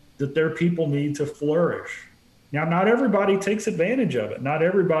that their people need to flourish. Now, not everybody takes advantage of it. Not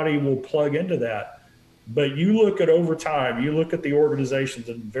everybody will plug into that. But you look at over time, you look at the organizations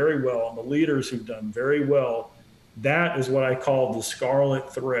that did very well and the leaders who've done very well, that is what I call the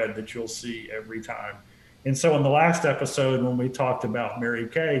scarlet thread that you'll see every time. And so in the last episode, when we talked about Mary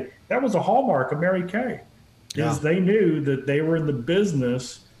Kay, that was a hallmark of Mary Kay, is they knew that they were in the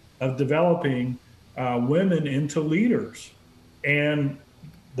business of developing women into leaders. And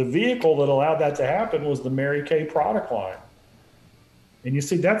the vehicle that allowed that to happen was the Mary Kay product line. And you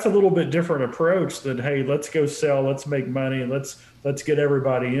see, that's a little bit different approach than, hey, let's go sell, let's make money, let's get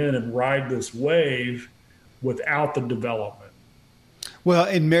everybody in and ride this wave without the development. Well,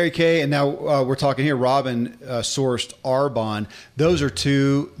 in Mary Kay, and now we're talking here, Robin sourced Arbonne. Those are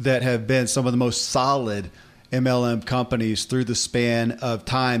two that have been some of the most solid MLM companies through the span of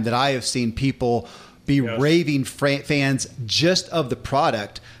time that I have seen people be raving fans just of the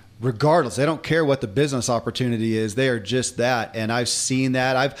product, regardless. They don't care what the business opportunity is. They are just that. And I've seen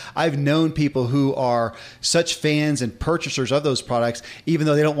that. I've known people who are such fans and purchasers of those products, even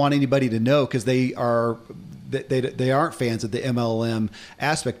though they don't want anybody to know because they aren't fans of the MLM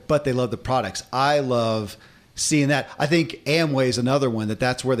aspect, but they love the products. I love seeing that. I think Amway is another one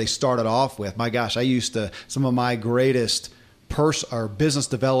that's where they started off with. My gosh, some of my greatest business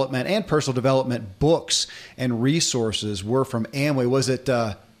development and personal development books and resources were from Amway. Was it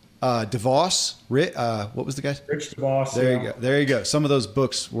DeVos? What was the guy? Rich DeVos. There you go. Some of those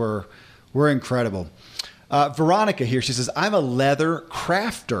books were incredible. Veronica here, she says, I'm a leather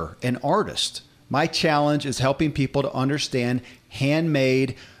crafter and artist. My challenge is helping people to understand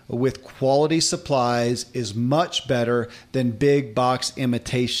handmade with quality supplies is much better than big box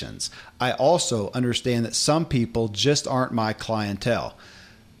imitations. I also understand that some people just aren't my clientele.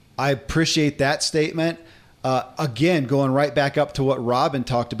 I appreciate that statement. Again, going right back up to what Robin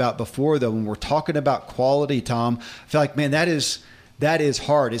talked about before, though, when we're talking about quality, Tom, I feel like, man, that is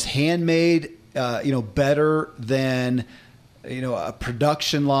hard. Is handmade, better than, a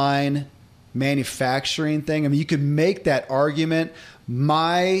production line manufacturing thing? I mean, you could make that argument.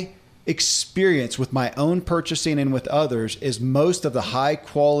 My experience with my own purchasing and with others is most of the high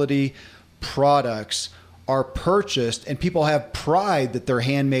quality products are purchased, and people have pride that they're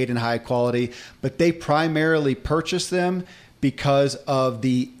handmade and high quality, but they primarily purchase them because of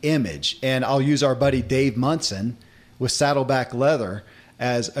the image. And I'll use our buddy Dave Munson. with Saddleback Leather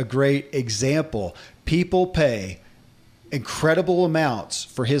as a great example. People pay incredible amounts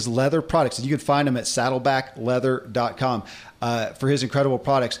for his leather products, and you can find them at saddlebackleather.com for his incredible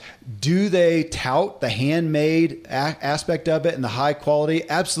products. Do they tout the handmade aspect of it and the high quality?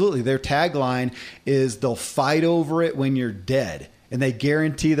 Absolutely. Their tagline is they'll fight over it when you're dead. And they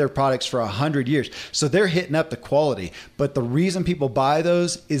guarantee their products for 100 years. So they're hitting up the quality. But the reason people buy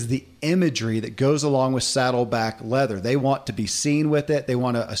those is the imagery that goes along with Saddleback Leather. They want to be seen with it. They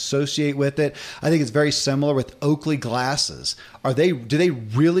want to associate with it. I think it's very similar with Oakley glasses. Do they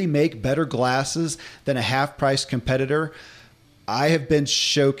really make better glasses than a half-price competitor? I have been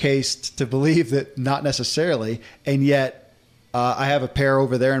showcased to believe that not necessarily, and yet I have a pair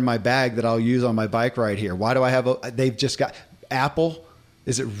over there in my bag that I'll use on my bike ride here. Why do I have they've just got Apple?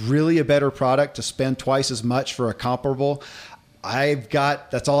 Is it really a better product to spend twice as much for a comparable?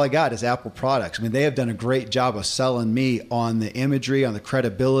 That's all I got is Apple products. I mean, they have done a great job of selling me on the imagery, on the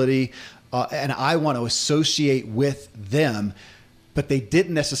credibility, and I want to associate with them, but they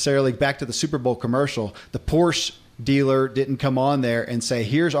didn't necessarily. Back to the Super Bowl commercial, the Porsche dealer didn't come on there and say,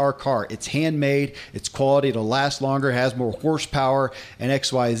 here's our car. It's handmade, it's quality, it'll last longer, has more horsepower, and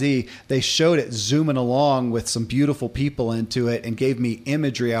XYZ. They showed it zooming along with some beautiful people into it and gave me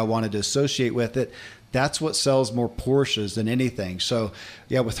imagery I wanted to associate with it. That's what sells more Porsches than anything. So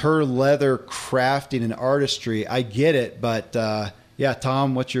yeah, with her leather crafting and artistry, I get it. But yeah,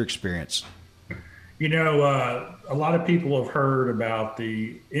 Tom, what's your experience? You know, a lot of people have heard about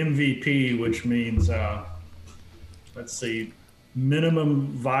the MVP, which means let's see, minimum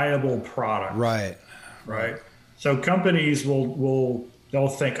viable product. Right. So companies they'll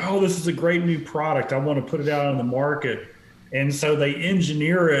think, oh, this is a great new product. I want to put it out on the market. And so they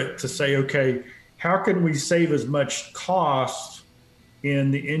engineer it to say, okay, how can we save as much cost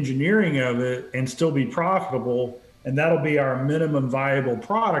in the engineering of it and still be profitable? And that'll be our minimum viable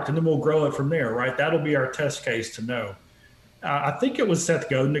product. And then we'll grow it from there, right? That'll be our test case to know. I think it was Seth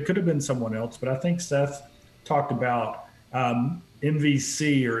Godin. It could have been someone else, but I think Seth talked about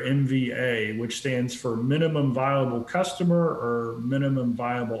MVC or MVA, which stands for minimum viable customer or minimum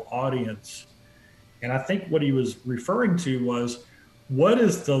viable audience. And I think what he was referring to was, what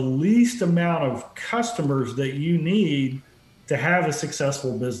is the least amount of customers that you need to have a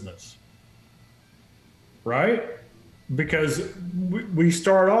successful business, right? Because we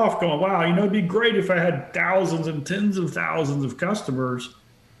start off going, wow, it'd be great if I had thousands and tens of thousands of customers.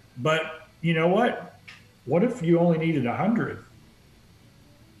 But you know what? What if you only needed 100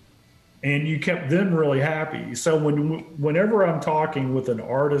 and you kept them really happy? So whenever I'm talking with an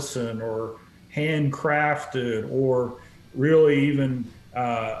artisan or handcrafted or really even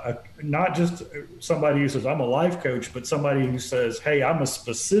not just somebody who says, I'm a life coach, but somebody who says, hey, I'm a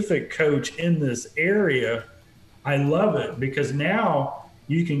specific coach in this area, I love it because now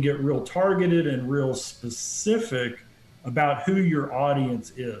you can get real targeted and real specific about who your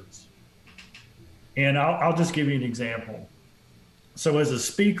audience is. And I'll just give you an example. So as a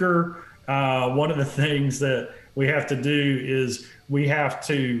speaker, one of the things that we have to do is we have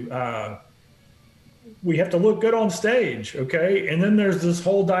to look good on stage, okay? And then there's this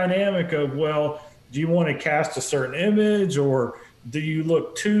whole dynamic of, well, do you want to cast a certain image, or do you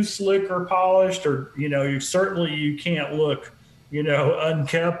look too slick or polished, or you can't look,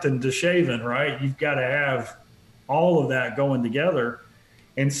 unkept and dishaven, right? You've got to have all of that going together.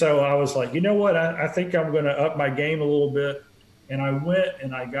 And so I was like, you know what? I think I'm going to up my game a little bit. And I went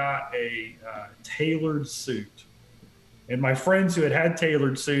and I got a tailored suit. And my friends who had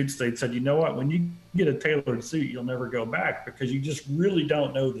tailored suits, they said, you know what? When you get a tailored suit, you'll never go back because you just really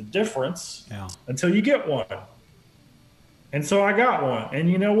don't know the difference until you get one. And so I got one.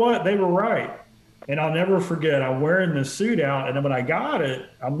 And you know what? They were right. And I'll never forget, I'm wearing this suit out. And then when I got it,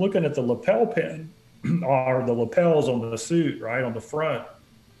 I'm looking at the lapel pin or the lapels on the suit, right, on the front.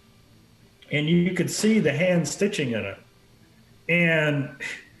 And you could see the hand stitching in it. And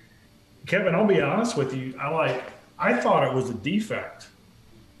Kevin, I'll be honest with you, I thought it was a defect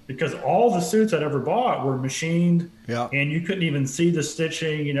because all the suits I'd ever bought were machined, and you couldn't even see the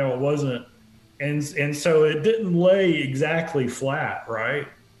stitching, it wasn't, and so it didn't lay exactly flat, right?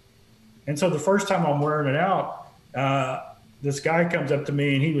 And so the first time I'm wearing it out, this guy comes up to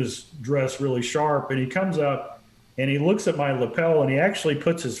me and he was dressed really sharp, and he comes up and he looks at my lapel and he actually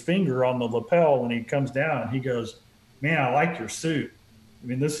puts his finger on the lapel when he comes down. He goes, man, I like your suit. I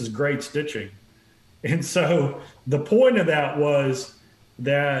mean, this is great stitching. And so the point of that was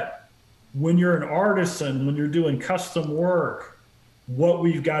that when you're an artisan, when you're doing custom work, what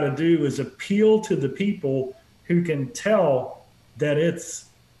we've got to do is appeal to the people who can tell that it's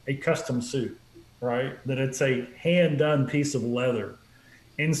a custom suit. right? That it's a hand-done piece of leather.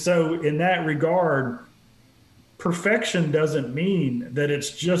 And so in that regard, perfection doesn't mean that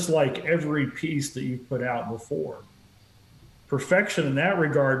it's just like every piece that you've put out before. Perfection in that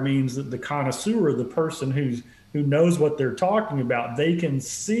regard means that the connoisseur, the person who knows what they're talking about, they can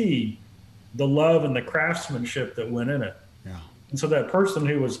see the love and the craftsmanship that went in it. Yeah. And so that person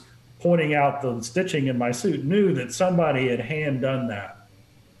who was pointing out the stitching in my suit knew that somebody had hand done that.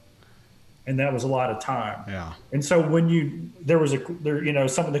 And that was a lot of time. Yeah. And so when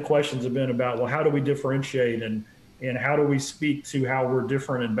some of the questions have been about, well, how do we differentiate and how do we speak to how we're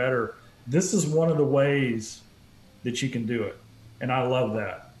different and better? This is one of the ways that you can do it. And I love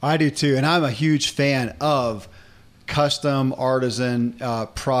that. I do too. And I'm a huge fan of custom artisan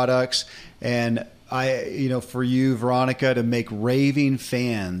products. And for you, Veronica, to make raving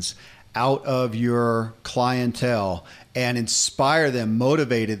fans out of your clientele and inspire them,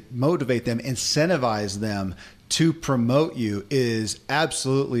 motivate them, incentivize them to promote you is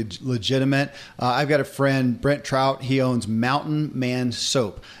absolutely legitimate. I've got a friend, Brent Trout. He owns Mountain Man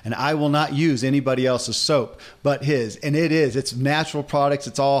Soap, and I will not use anybody else's soap but his. And it's natural products.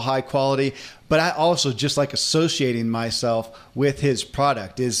 It's all high quality. But I also just like associating myself with his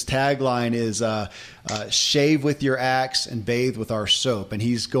product. His tagline is shave with your axe and bathe with our soap. And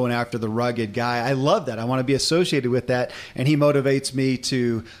he's going after the rugged guy. I love that. I want to be associated with that. And he motivates me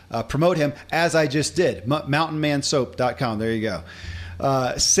to promote him, as I just did. mountainmansoap.com. There you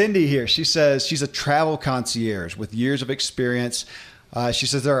go. Cindy here, she says she's a travel concierge with years of experience. She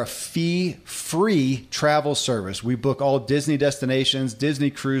says they're a fee-free travel service. We book all Disney destinations, Disney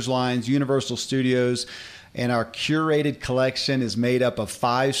Cruise Lines, Universal Studios, and our curated collection is made up of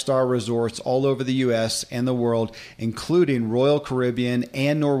 5-star resorts all over the U.S. and the world, including Royal Caribbean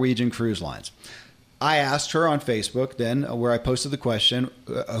and Norwegian Cruise Lines. I asked her on Facebook then, where I posted the question,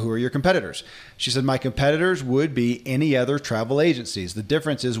 who are your competitors? She said, my competitors would be any other travel agencies. The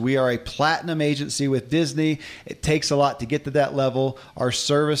difference is we are a platinum agency with Disney. It takes a lot to get to that level. Our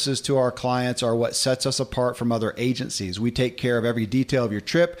services to our clients are what sets us apart from other agencies. We take care of every detail of your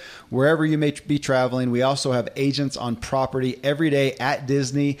trip, wherever you may be traveling. We also have agents on property every day at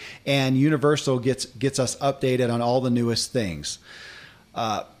Disney, and Universal gets us updated on all the newest things.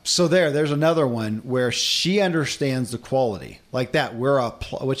 So there's another one where she understands the quality like that. We're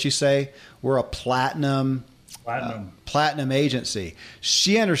what'd she say? We're a platinum agency.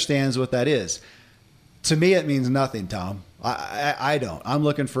 She understands what that is. To me, it means nothing, Tom. I don't. I'm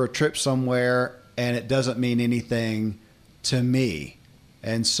looking for a trip somewhere and it doesn't mean anything to me.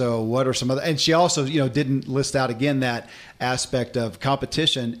 And so what are some other, and she also, didn't list out again that aspect of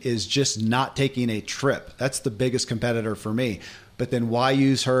competition is just not taking a trip. That's the biggest competitor for me. But then why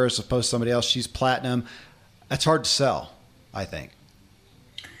use her as opposed to somebody else? She's platinum. That's hard to sell, I think.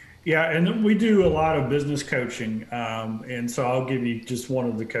 Yeah, and we do a lot of business coaching. And so I'll give you just one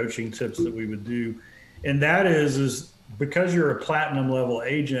of the coaching tips that we would do. And that is because you're a platinum level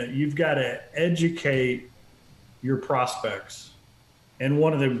agent, you've got to educate your prospects. And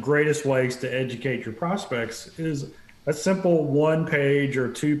one of the greatest ways to educate your prospects is a simple 1-page or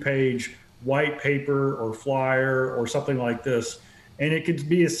 2-page white paper or flyer or something like this. And it could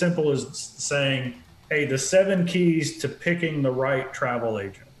be as simple as saying, hey, the 7 keys to picking the right travel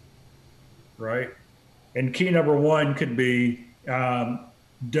agent, right? And key number 1 could be,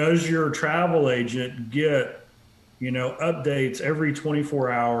 does your travel agent get, updates every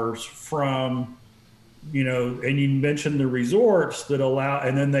 24 hours from, and you mentioned the resorts that allow,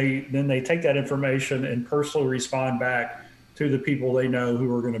 and then they take that information and personally respond back to the people they know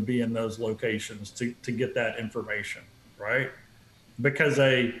who are going to be in those locations to get that information, right? Because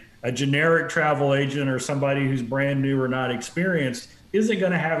a generic travel agent or somebody who's brand new or not experienced isn't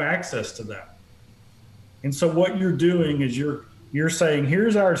going to have access to that. And so what you're doing is you're saying,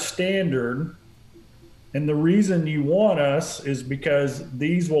 here's our standard, and the reason you want us is because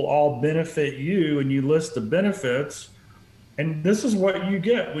these will all benefit you, and you list the benefits, and this is what you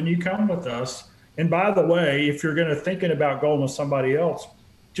get when you come with us. And by the way, if you're thinking about going with somebody else,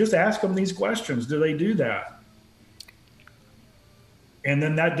 just ask them these questions. Do they do that? And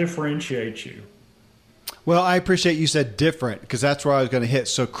then that differentiates you. Well, I appreciate you said different, because that's where I was going to hit.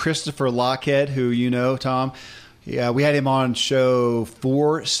 So Christopher Lockhead, who Tom, yeah, we had him on show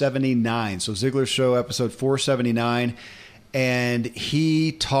 479. So Ziglar Show episode 479. And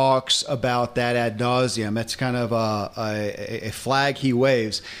he talks about that ad nauseum. That's kind of a flag he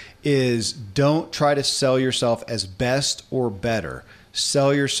waves, is don't try to sell yourself as best or better.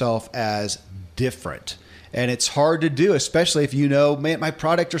 Sell yourself as different. And it's hard to do, especially if man, my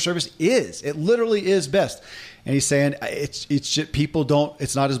product or service it literally is best. And he's saying it's just, people don't,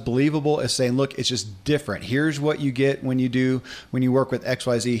 it's not as believable as saying, look, it's just different. Here's what you get when you work with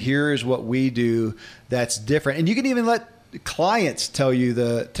XYZ. Here's what we do that's different. And you can even let clients tell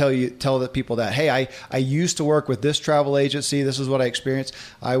the people that, hey, I used to work with this travel agency. This is what I experienced.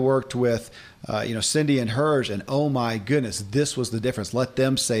 I worked with, Cindy and hers, and oh my goodness, this was the difference. Let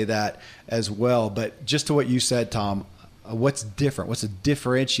them say that as well. But just to what you said, Tom, what's different? What's a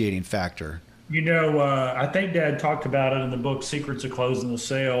differentiating factor? I think Dad talked about it in the book, Secrets of Closing the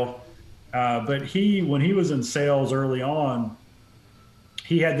Sale. But when he was in sales early on,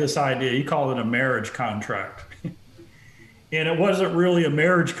 he had this idea. He called it a marriage contract. And it wasn't really a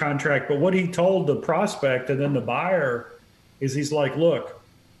marriage contract, but what he told the prospect and then the buyer is he's like, look,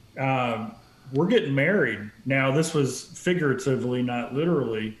 we're getting married. Now, this was figuratively, not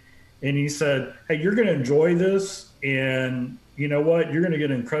literally. And he said, hey, you're going to enjoy this. And you know what? You're going to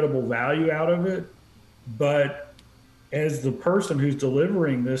get incredible value out of it. But as the person who's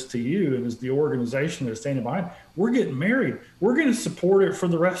delivering this to you and as the organization that's standing behind, we're getting married. We're going to support it for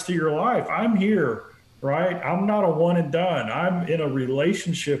the rest of your life. I'm here, right? I'm not a one and done. I'm in a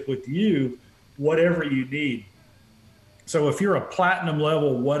relationship with you, whatever you need. So if you're a platinum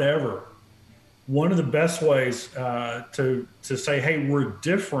level, whatever, one of the best ways to say, hey, we're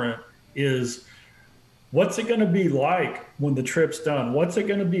different is, what's it going to be like when the trip's done? What's it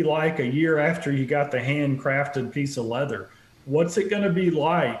going to be like a year after you got the handcrafted piece of leather? What's it going to be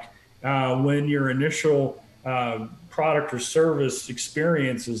like when your initial product or service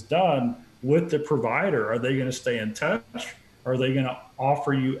experience is done with the provider? Are they going to stay in touch? Are they going to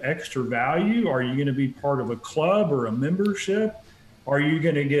offer you extra value? Are you going to be part of a club or a membership? Are you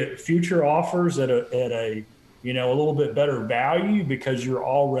going to get future offers at a little bit better value because you're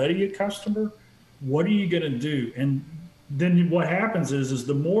already a customer? What are you going to do? And then what happens is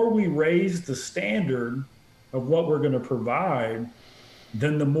the more we raise the standard of what we're going to provide,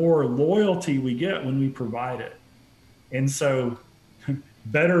 then the more loyalty we get when we provide it. And so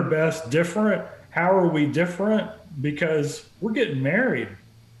better, best, different. How are we different? Because we're getting married.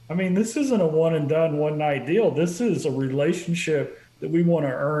 I mean, this isn't a one and done, one night deal. This is a relationship that we want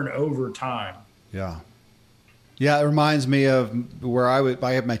to earn over time. Yeah. Yeah, it reminds me of where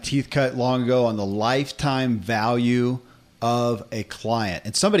I had my teeth cut long ago on the lifetime value of a client.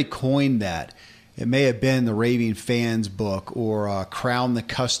 And somebody coined that. It may have been the Raving Fans book or Crown the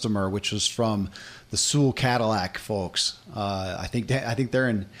Customer, which was from the Sewell Cadillac folks. I think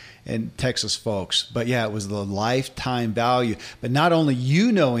they're in Texas folks. But yeah, it was the lifetime value. But not only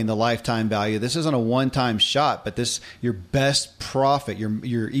you knowing the lifetime value, this isn't a one-time shot, but your best profit,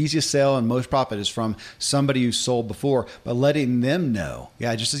 your easiest sale and most profit is from somebody who sold before, but letting them know.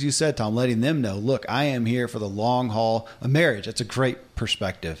 Yeah, just as you said, Tom, letting them know, look, I am here for the long haul of marriage. That's a great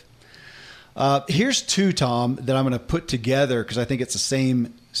perspective. Here's two, Tom, that I'm going to put together because I think it's the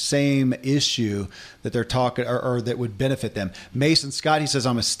same issue that they're talking or that would benefit them. Mason Scott, he says,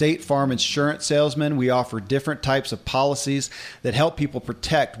 I'm a State Farm insurance salesman. We offer different types of policies that help people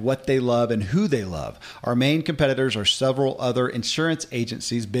protect what they love and who they love. Our main competitors are several other insurance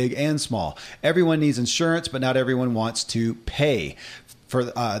agencies, big and small. Everyone needs insurance, but not everyone wants to pay for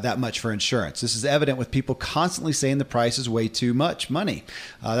that much for insurance. This is evident with people constantly saying the price is way too much money.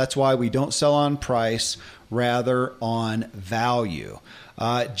 That's why we don't sell on price, rather on value.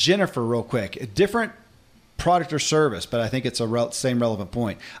 Jennifer, real quick, a different product or service, but I think it's a same relevant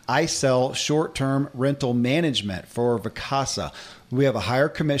point. I sell short-term rental management for Vacasa. We have a higher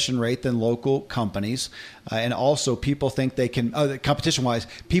commission rate than local companies. And also people think they can, competition-wise,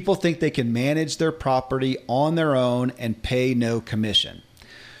 people think they can manage their property on their own and pay no commission.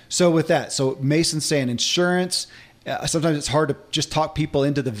 So with that, Mason's saying insurance, sometimes it's hard to just talk people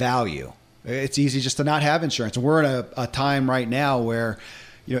into the value. It's easy just to not have insurance. And we're in a time right now where,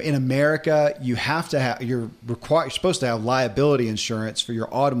 in America, you have to have, you're supposed to have liability insurance for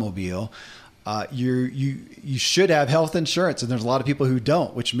your automobile. You should have health insurance, and there's a lot of people who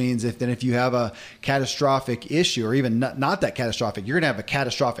don't, which means if you have a catastrophic issue, or even not that catastrophic, you're going to have a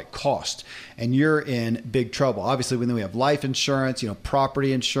catastrophic cost, and you're in big trouble. Obviously, when we have life insurance,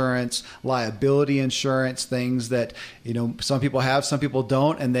 property insurance, liability insurance, things that some people have, some people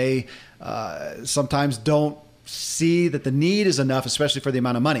don't, and they sometimes don't see that the need is enough, especially for the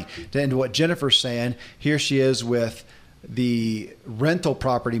amount of money. And what Jennifer's saying, here she is with the rental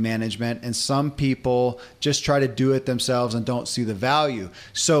property management, and some people just try to do it themselves and don't see the value.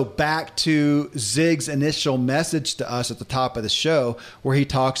 So back to Zig's initial message to us at the top of the show, where he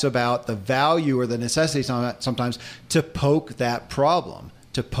talks about the value or the necessity sometimes to poke that problem,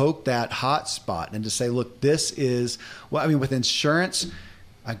 to poke that hot spot, and to say, look, this is, with insurance,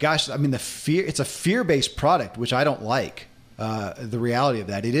 Gosh, I mean, it's a fear-based product, which I don't like. The reality of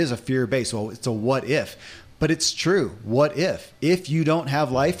that, it is a fear-based. Well, it's a what if, but it's true. What if you don't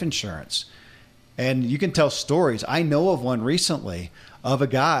have life insurance? And you can tell stories. I know of one recently of a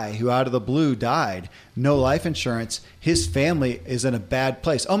guy who out of the blue died, no life insurance. His family is in a bad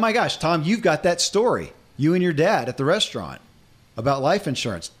place. Oh my gosh, Tom, you've got that story. You and your dad at the restaurant about life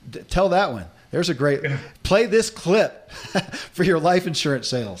insurance. Tell that one. There's a great, play this clip for your life insurance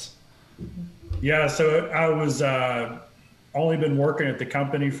sales. Yeah. So I was, only been working at the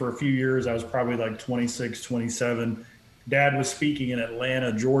company for a few years. I was probably like 26, 27. Dad was speaking in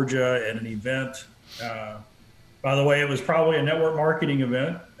Atlanta, Georgia at an event. By the way, it was probably a network marketing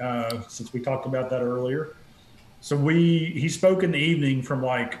event, since we talked about that earlier. So he spoke in the evening from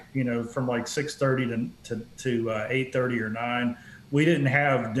like 6:30 to 8:30 or 9. We didn't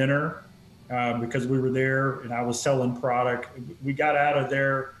have dinner because we were there and I was selling product. We got out of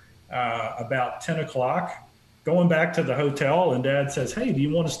there about 10 o'clock, going back to the hotel, and Dad says, "Hey, do you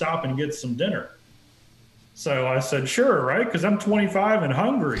want to stop and get some dinner?" So I said, "Sure," right? Because I'm 25 and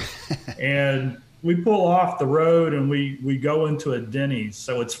hungry. And we pull off the road and we go into a Denny's.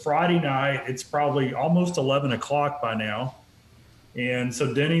 So it's Friday night. It's probably almost 11 o'clock by now. And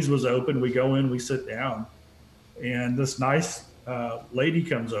so Denny's was open. We go in, we sit down, and this nice lady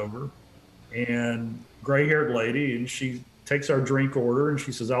comes over, and gray-haired lady, and she takes our drink order and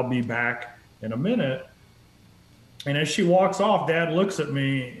she says, "I'll be back in a minute." And as she walks off, Dad looks at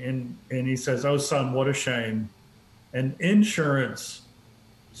me and he says, "Oh, son, what a shame. An insurance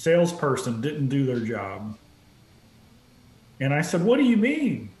salesperson didn't do their job." And I said, "What do you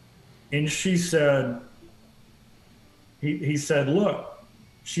mean?" And she said, he said, "Look,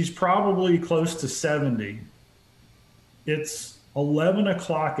 she's probably close to 70. It's 11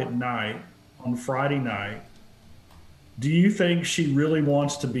 o'clock at night on Friday night. Do you think she really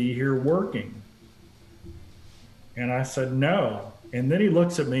wants to be here working?" And I said, "No." And then he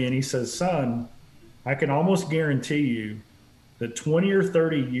looks at me and he says, "Son, I can almost guarantee you that 20 or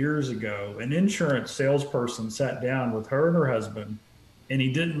 30 years ago, an insurance salesperson sat down with her and her husband and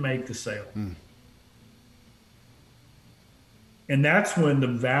he didn't make the sale." And that's when the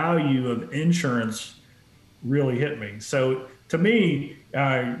value of insurance really hit me. So to me,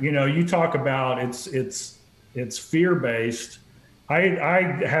 you talk about it's fear-based. I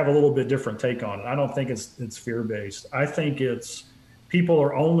have a little bit different take on it. I don't think it's fear-based. I think it's people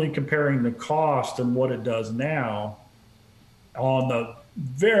are only comparing the cost and what it does now on the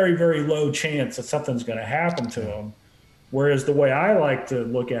very, very low chance that something's going to happen to them. Whereas the way I like to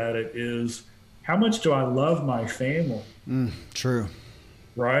look at it is, how much do I love my family? True.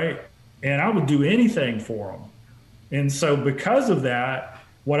 Right? And I would do anything for them. And so because of that,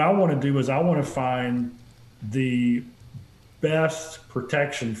 what I want to do is I want to find the best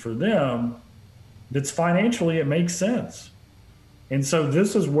protection for them that's financially, it makes sense. And so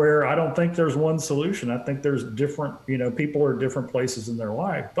this is where I don't think there's one solution. I think there's different, people are at different places in their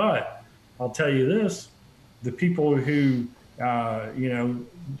life. But I'll tell you this, the people who,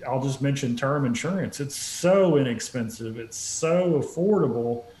 I'll just mention term insurance. It's so inexpensive. It's so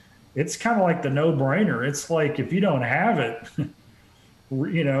affordable. It's kind of like the no-brainer. It's like, if you don't have it,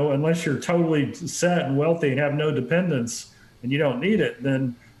 unless you're totally set and wealthy and have no dependents, and you don't need it,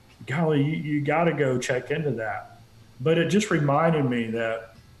 then golly, you got to go check into that. But it just reminded me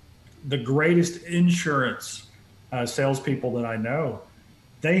that the greatest insurance salespeople that I know,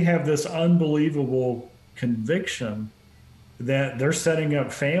 they have this unbelievable conviction that they're setting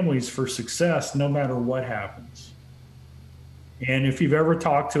up families for success no matter what happens. And if you've ever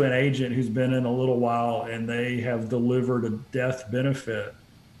talked to an agent who's been in a little while and they have delivered a death benefit,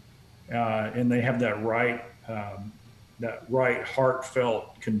 and they have that right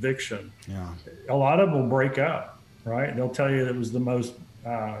heartfelt conviction, a lot of them will break up, right? They'll tell you that it was the most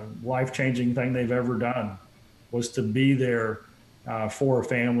life-changing thing they've ever done, was to be there for a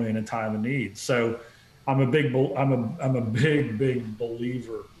family in a time of need. So I'm a big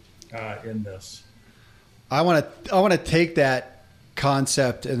believer in this. I want to take that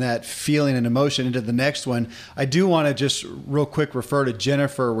concept and that feeling and emotion into the next one. I do want to just real quick refer to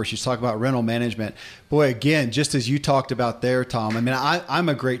Jennifer, where she's talking about rental management. Boy, again, just as you talked about there, Tom, I mean, I'm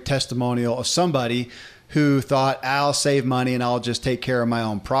a great testimonial of somebody who thought, I'll save money and I'll just take care of my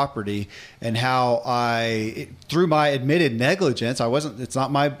own property, and how through my admitted negligence,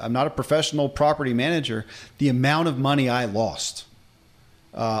 I'm not a professional property manager, the amount of money I lost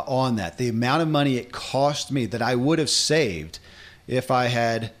on that, the amount of money it cost me that I would have saved if I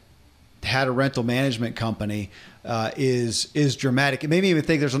had had a rental management company is dramatic. It made me even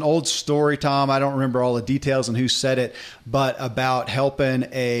think there's an old story, Tom. I don't remember all the details and who said it, but about helping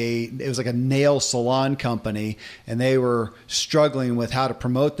it was like a nail salon company, and they were struggling with how to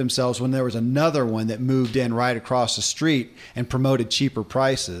promote themselves when there was another one that moved in right across the street and promoted cheaper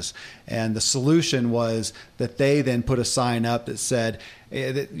prices. And the solution was that they then put a sign up that said,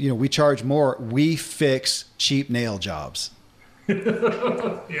 we charge more, we fix cheap nail jobs.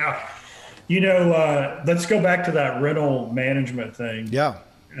 Yeah. Let's go back to that rental management thing. Yeah.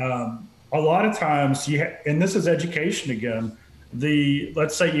 A lot of times, and this is education again,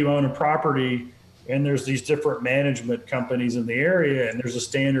 let's say you own a property and there's these different management companies in the area and there's a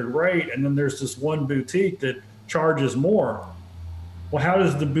standard rate, and then there's this one boutique that charges more. Well, how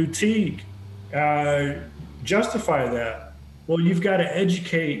does the boutique justify that? Well, you've got to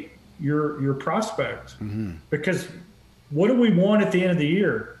educate your prospect, because what do we want at the end of the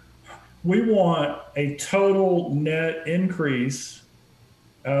year? We want a total net increase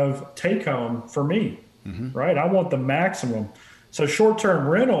of take home for me, right? I want the maximum. So short-term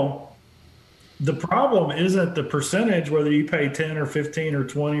rental, the problem isn't the percentage, whether you pay 10 or 15 or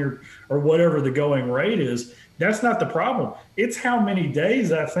 20 or whatever the going rate is. That's not the problem. It's how many days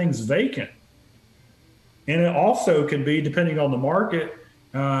that thing's vacant. And it also can be, depending on the market,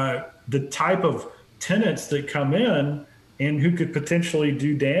 the type of tenants that come in and who could potentially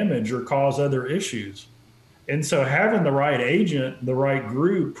do damage or cause other issues. And so having the right agent, the right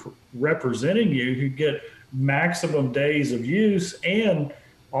group representing you who get maximum days of use and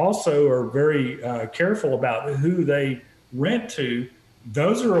also are very careful about who they rent to,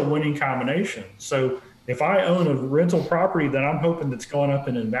 those are a winning combination. So if I own a rental property that I'm hoping that's going up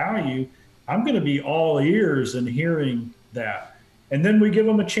in value, I'm going to be all ears and hearing that. And then we give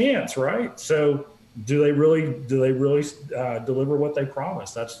them a chance, right? So do they really deliver what they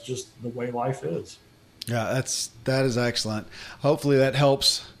promise? That's just the way life is. Yeah, that is excellent. Hopefully that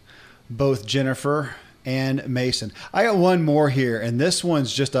helps both Jennifer and Mason. I got one more here, and this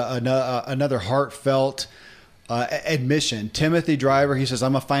one's just another heartfelt admission. Timothy Driver, he says,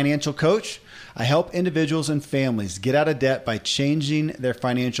 I'm a financial coach. I help individuals and families get out of debt by changing their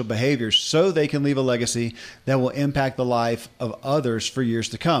financial behaviors so they can leave a legacy that will impact the life of others for years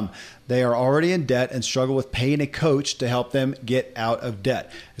to come. They are already in debt and struggle with paying a coach to help them get out of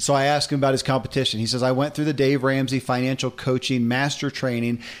debt. So I asked him about his competition. He says, I went through the Dave Ramsey Financial Coaching Master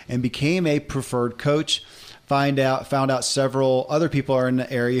Training and became a preferred coach. Found out several other people are in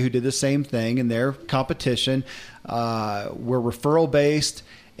the area who did the same thing, and their competition were referral based.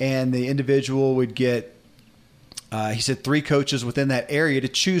 And the individual would get, he said, 3 coaches within that area to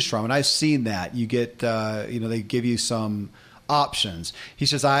choose from. And I've seen that. You get, they give you some options. He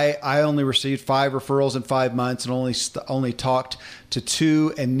says, I only received 5 referrals in 5 months and only talked to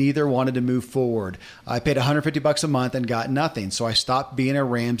 2, and neither wanted to move forward. I paid $150 a month and got nothing. So I stopped being a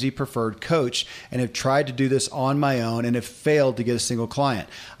Ramsey preferred coach and have tried to do this on my own and have failed to get a single client.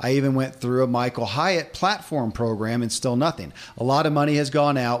 I even went through a Michael Hyatt platform program and still nothing. A lot of money has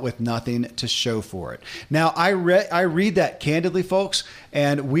gone out with nothing to show for it. Now, I read that candidly, folks,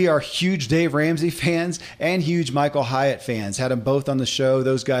 and we are huge Dave Ramsey fans and huge Michael Hyatt fans. Had them both on the show.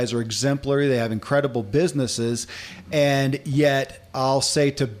 Those guys are exemplary. They have incredible businesses. And yet, I'll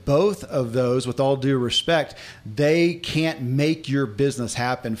say to both of those, with all due respect, they can't make your business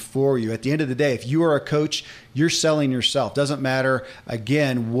happen for you. At the end of the day, if you are a coach, you're selling yourself. Doesn't matter,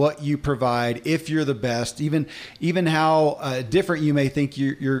 again, what you provide. If you're the best, even how different you may think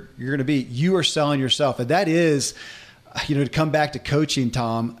you're going to be, you are selling yourself. And that is, to come back to coaching,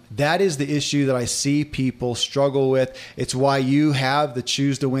 Tom, that is the issue that I see people struggle with. It's why you have the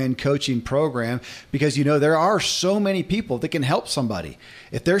Choose to Win coaching program, because, there are so many people that can help somebody.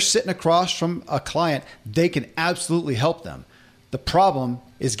 If they're sitting across from a client, they can absolutely help them. The problem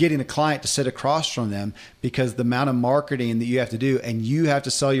is getting a client to sit across from them, because the amount of marketing that you have to do, and you have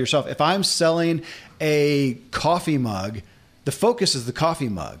to sell yourself. If I'm selling a coffee mug, the focus is the coffee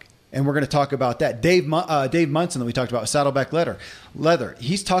mug. And we're going to talk about that. Dave Munson that we talked about, Saddleback Leather.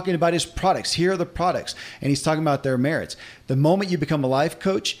 He's talking about his products. Here are the products. And he's talking about their merits. The moment you become a life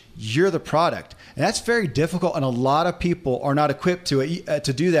coach, you're the product. And that's very difficult. And a lot of people are not equipped to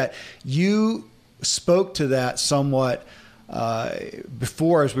do that. You spoke to that somewhat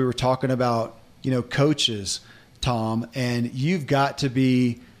before, as we were talking about, coaches, Tom. And you've got to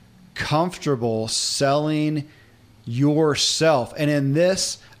be comfortable selling yourself. And in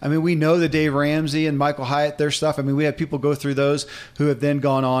this, I mean, we know the Dave Ramsey and Michael Hyatt, their stuff. I mean, we have people go through those who have then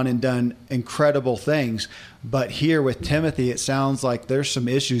gone on and done incredible things. But here with Timothy, it sounds like there's some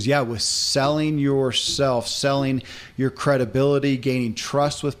issues, with selling yourself, selling your credibility, gaining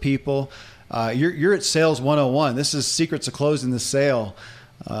trust with people. You're at Sales 101. This is Secrets of Closing the Sale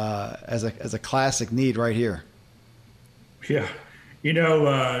as a classic need right here. Yeah,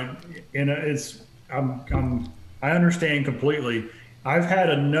 I understand completely. I've had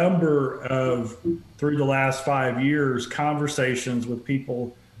a number of, through the last 5 years, conversations with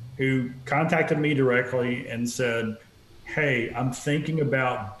people who contacted me directly and said, hey, I'm thinking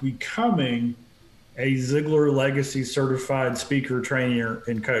about becoming a Ziglar Legacy certified speaker, trainer,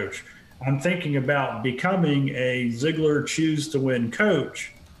 and coach. I'm thinking about becoming a Ziglar Choose to Win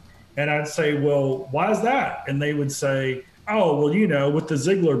coach. And I'd say, well, why is that? And they would say, oh, well, with the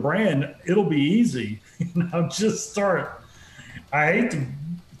Ziglar brand, it'll be easy. I'm just starting. I hate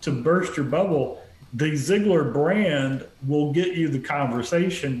to burst your bubble. The Ziglar brand will get you the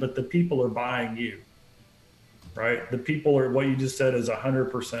conversation, but the people are buying you, right? The people are, what you just said is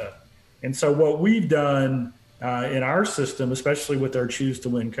 100%. And so what we've done in our system, especially with our Choose to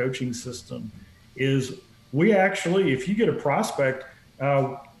Win coaching system, is we actually, if you get a prospect,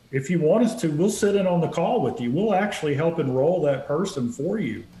 if you want us to, we'll sit in on the call with you. We'll actually help enroll that person for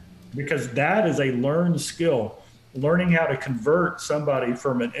you, because that is a learned skill. Learning how to convert somebody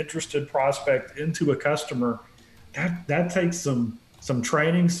from an interested prospect into a customer, that takes some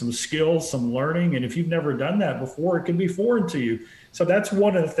training, some skills, some learning. And if you've never done that before, it can be foreign to you. So that's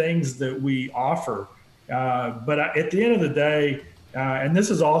one of the things that we offer. But at the end of the day, and this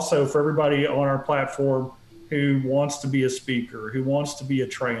is also for everybody on our platform who wants to be a speaker, who wants to be a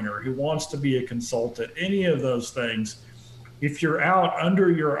trainer, who wants to be a consultant, any of those things, if you're out under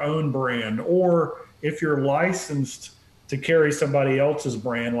your own brand, or if you're licensed to carry somebody else's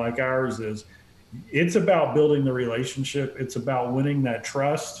brand like ours is, it's about building the relationship. It's about winning that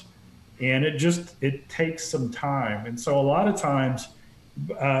trust. And it takes some time. And so a lot of times,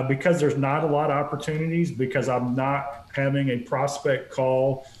 because there's not a lot of opportunities, because I'm not having a prospect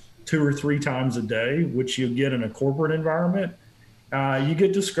call 2 or 3 times a day, which you get in a corporate environment, you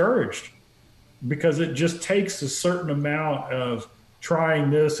get discouraged, because it just takes a certain amount of trying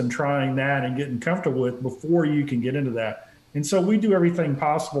this and trying that and getting comfortable with before you can get into that. And so we do everything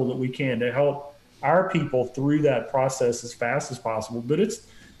possible that we can to help our people through that process as fast as possible. But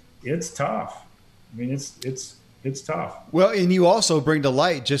it's tough. I mean, it's tough. Well, and you also bring to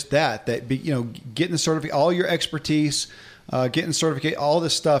light just that getting the certificate, all your expertise, getting certificate, all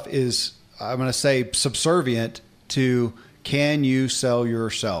this stuff is, I'm going to say, subservient to, can you sell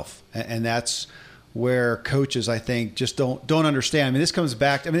yourself? And that's where coaches, I think, just don't understand. I mean, this comes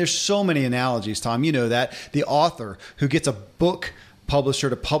back. There's so many analogies, Tom. You know that. The author who gets a book publisher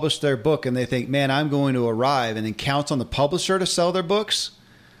to publish their book, and they think, man, I'm going to arrive, and then counts on the publisher to sell their books.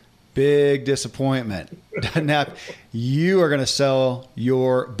 Big disappointment. Doesn't happen. You are going to sell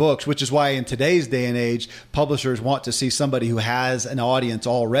your books, which is why in today's day and age, publishers want to see somebody who has an audience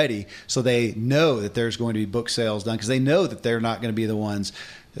already, so they know that there's going to be book sales done, because they know that they're not going to be the ones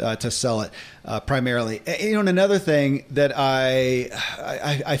to sell it primarily. And another thing that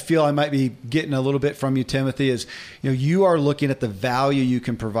I feel I might be getting a little bit from you, Timothy, is you are looking at the value you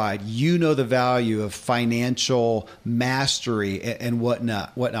can provide. You know the value of financial mastery and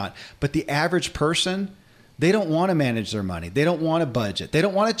whatnot. But the average person, they don't want to manage their money. They don't want to budget. They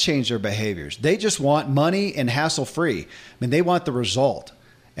don't want to change their behaviors. They just want money and hassle-free. They want the result.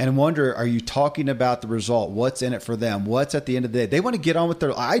 And I wonder, are you talking about the result? What's in it for them? What's at the end of the day? They want to get on with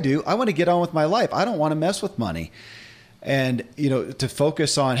I want to get on with my life. I don't want to mess with money. And, to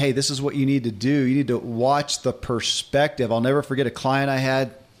focus on, hey, this is what you need to do. You need to watch the perspective. I'll never forget a client I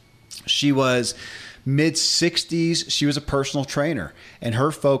had. She was mid-60s. She was a personal trainer, and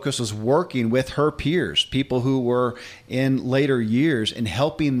her focus was working with her peers, people who were in later years, and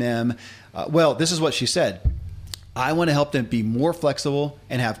helping them. This is what she said. I want to help them be more flexible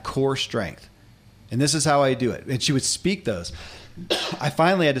and have core strength. And this is how I do it. And she would speak those. I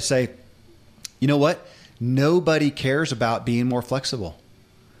finally had to say, you know what? Nobody cares about being more flexible.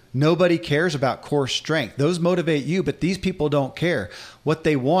 Nobody cares about core strength. Those motivate you, but these people don't care. What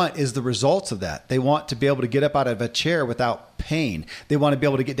they want is the results of that. They want to be able to get up out of a chair without pain. They want to be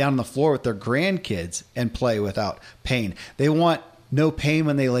able to get down on the floor with their grandkids and play without pain. They want no pain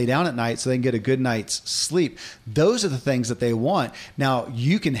when they lay down at night so they can get a good night's sleep. Those are the things that they want. Now,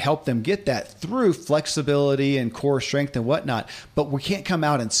 you can help them get that through flexibility and core strength and whatnot, but we can't come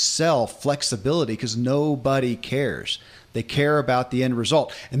out and sell flexibility because nobody cares. They care about the end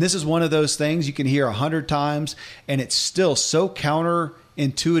result. And this is one of those things you can hear 100 times, and it's still so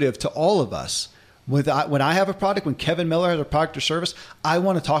counterintuitive to all of us. When I have a product, when Kevin Miller has a product or service, I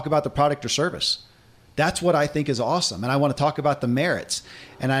want to talk about the product or service. That's what I think is awesome. And I want to talk about the merits.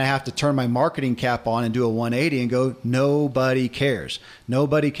 And I have to turn my marketing cap on and do a 180 and go, nobody cares.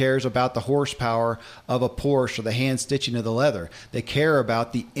 Nobody cares about the horsepower of a Porsche or the hand stitching of the leather. They care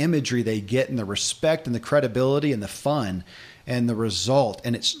about the imagery they get and the respect and the credibility and the fun and the result.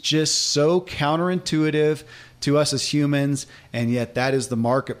 And it's just so counterintuitive to us as humans. And yet that is the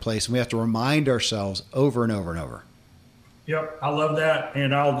marketplace. And we have to remind ourselves over and over and over. Yep, I love that,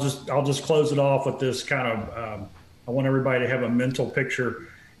 and I'll just close it off with this kind of. I want everybody to have a mental picture.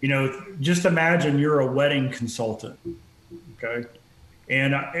 Just imagine you're a wedding consultant, okay,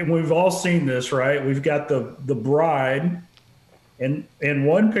 and we've all seen this, right? We've got the bride, and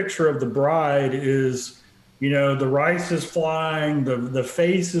one picture of the bride is, the rice is flying, the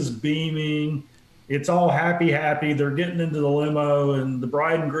face is beaming, it's all happy. They're getting into the limo, and the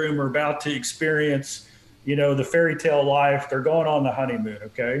bride and groom are about to experience, the fairy tale life. They're going on the honeymoon,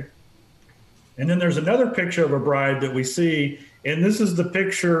 okay? And then there's another picture of a bride that we see, and this is the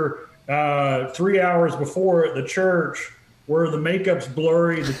picture 3 hours before at the church where the makeup's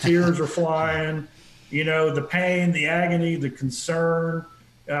blurry, the tears are flying, the pain, the agony, the concern,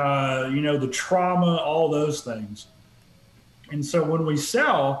 the trauma, all those things. And so when we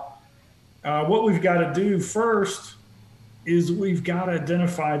sell, what we've got to do first is we've got to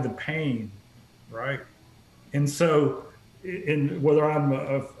identify the pain, right? And so, whether I'm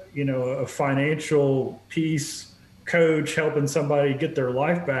a financial peace coach helping somebody get their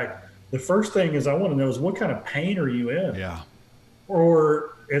life back, the first thing is I want to know is what kind of pain are you in? Yeah.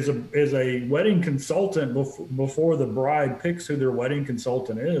 Or as a wedding consultant, before the bride picks who their wedding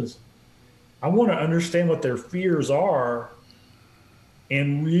consultant is, I want to understand what their fears are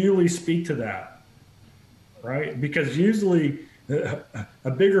and really speak to that, right? Because usually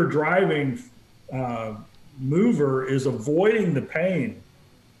a bigger driving mover is avoiding the pain.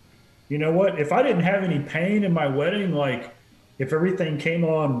 You know what? If I didn't have any pain in my wedding, like if everything came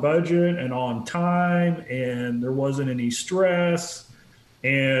on budget and on time and there wasn't any stress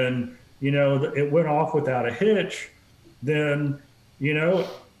and, it went off without a hitch, then,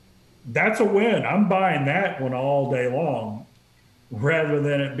 that's a win. I'm buying that one all day long rather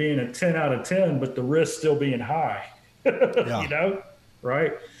than it being a 10 out of 10, but the risk still being high, Yeah.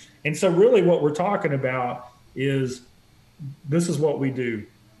 Right? And so really what we're talking about is this is what we do.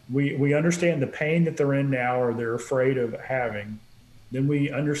 We understand the pain that they're in now or they're afraid of having. Then we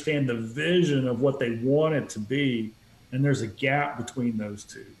understand the vision of what they want it to be, and there's a gap between those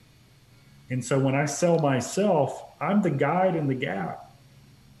two. And so when I sell myself, I'm the guide in the gap.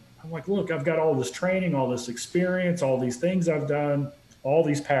 I'm like, look, I've got all this training, all this experience, all these things I've done, all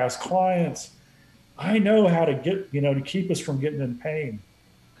these past clients. I know how to get, to keep us from getting in pain.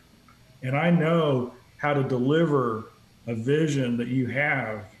 And I know how to deliver a vision that you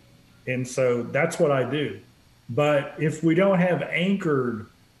have. And so that's what I do. But if we don't have anchored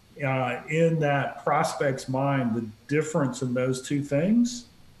in that prospect's mind the difference in those two things,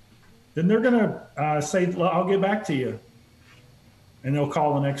 then they're going to say, well, I'll get back to you. And they'll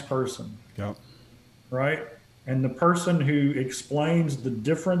call the next person. Yep. Right? And the person who explains the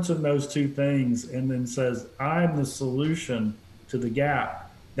difference in those two things and then says, I'm the solution to the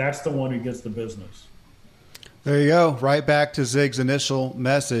gap, that's the one who gets the business. There you go. Right back to Zig's initial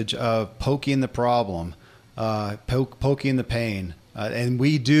message of poking the problem, poking the pain. And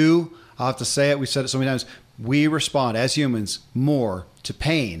we do, I'll have to say it, we said it so many times, we respond as humans more to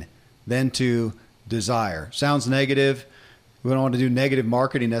pain than to desire. Sounds negative. We don't want to do negative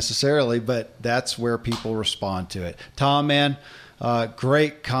marketing necessarily, but that's where people respond to it. Tom, man,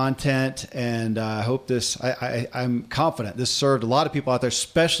 great content, and I hope this, I'm confident this served a lot of people out there,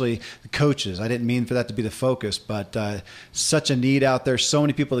 especially the coaches. I didn't mean for that to be the focus, but such a need out there, so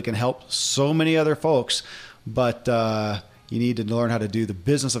many people that can help so many other folks, but you need to learn how to do the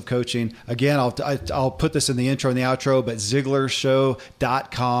business of coaching. Again, I'll put this in the intro and the outro, but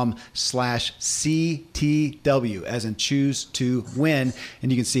ZiglarShow.com/CTW, as in choose to win.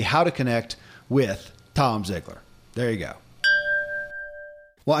 And you can see how to connect with Tom Ziglar. There you go.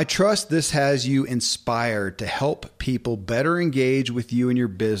 Well, I trust this has you inspired to help people better engage with you and your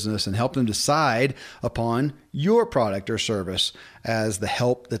business and help them decide upon your product or service as the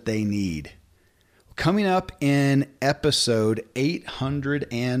help that they need. Coming up in episode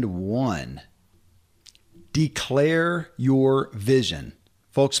 801, declare your vision.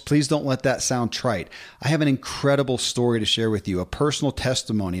 Folks, please don't let that sound trite. I have an incredible story to share with you, a personal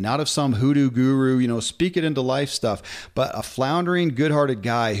testimony, not of some hoodoo guru, speak it into life stuff, but a floundering, good-hearted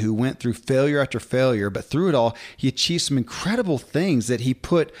guy who went through failure after failure, but through it all, he achieved some incredible things that he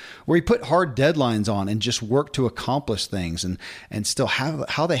put hard deadlines on and just worked to accomplish things. And still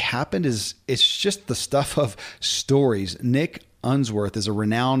how they happened it's just the stuff of stories. Nick Unsworth is a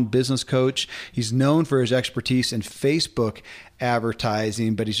renowned business coach. He's known for his expertise in Facebook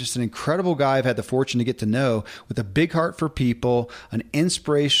advertising, but he's just an incredible guy I've had the fortune to get to know, with a big heart for people, an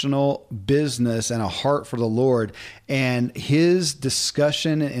inspirational business, and a heart for the Lord. And his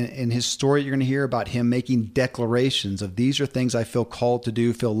discussion and his story, you're going to hear about him making declarations of these are things I feel called to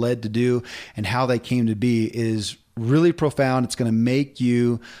do, feel led to do, and how they came to be is really profound. It's going to make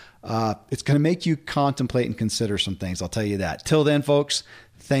you contemplate and consider some things. I'll tell you that. Till then, folks,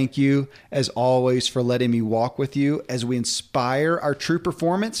 thank you as always for letting me walk with you as we inspire our true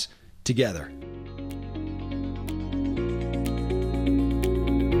performance together.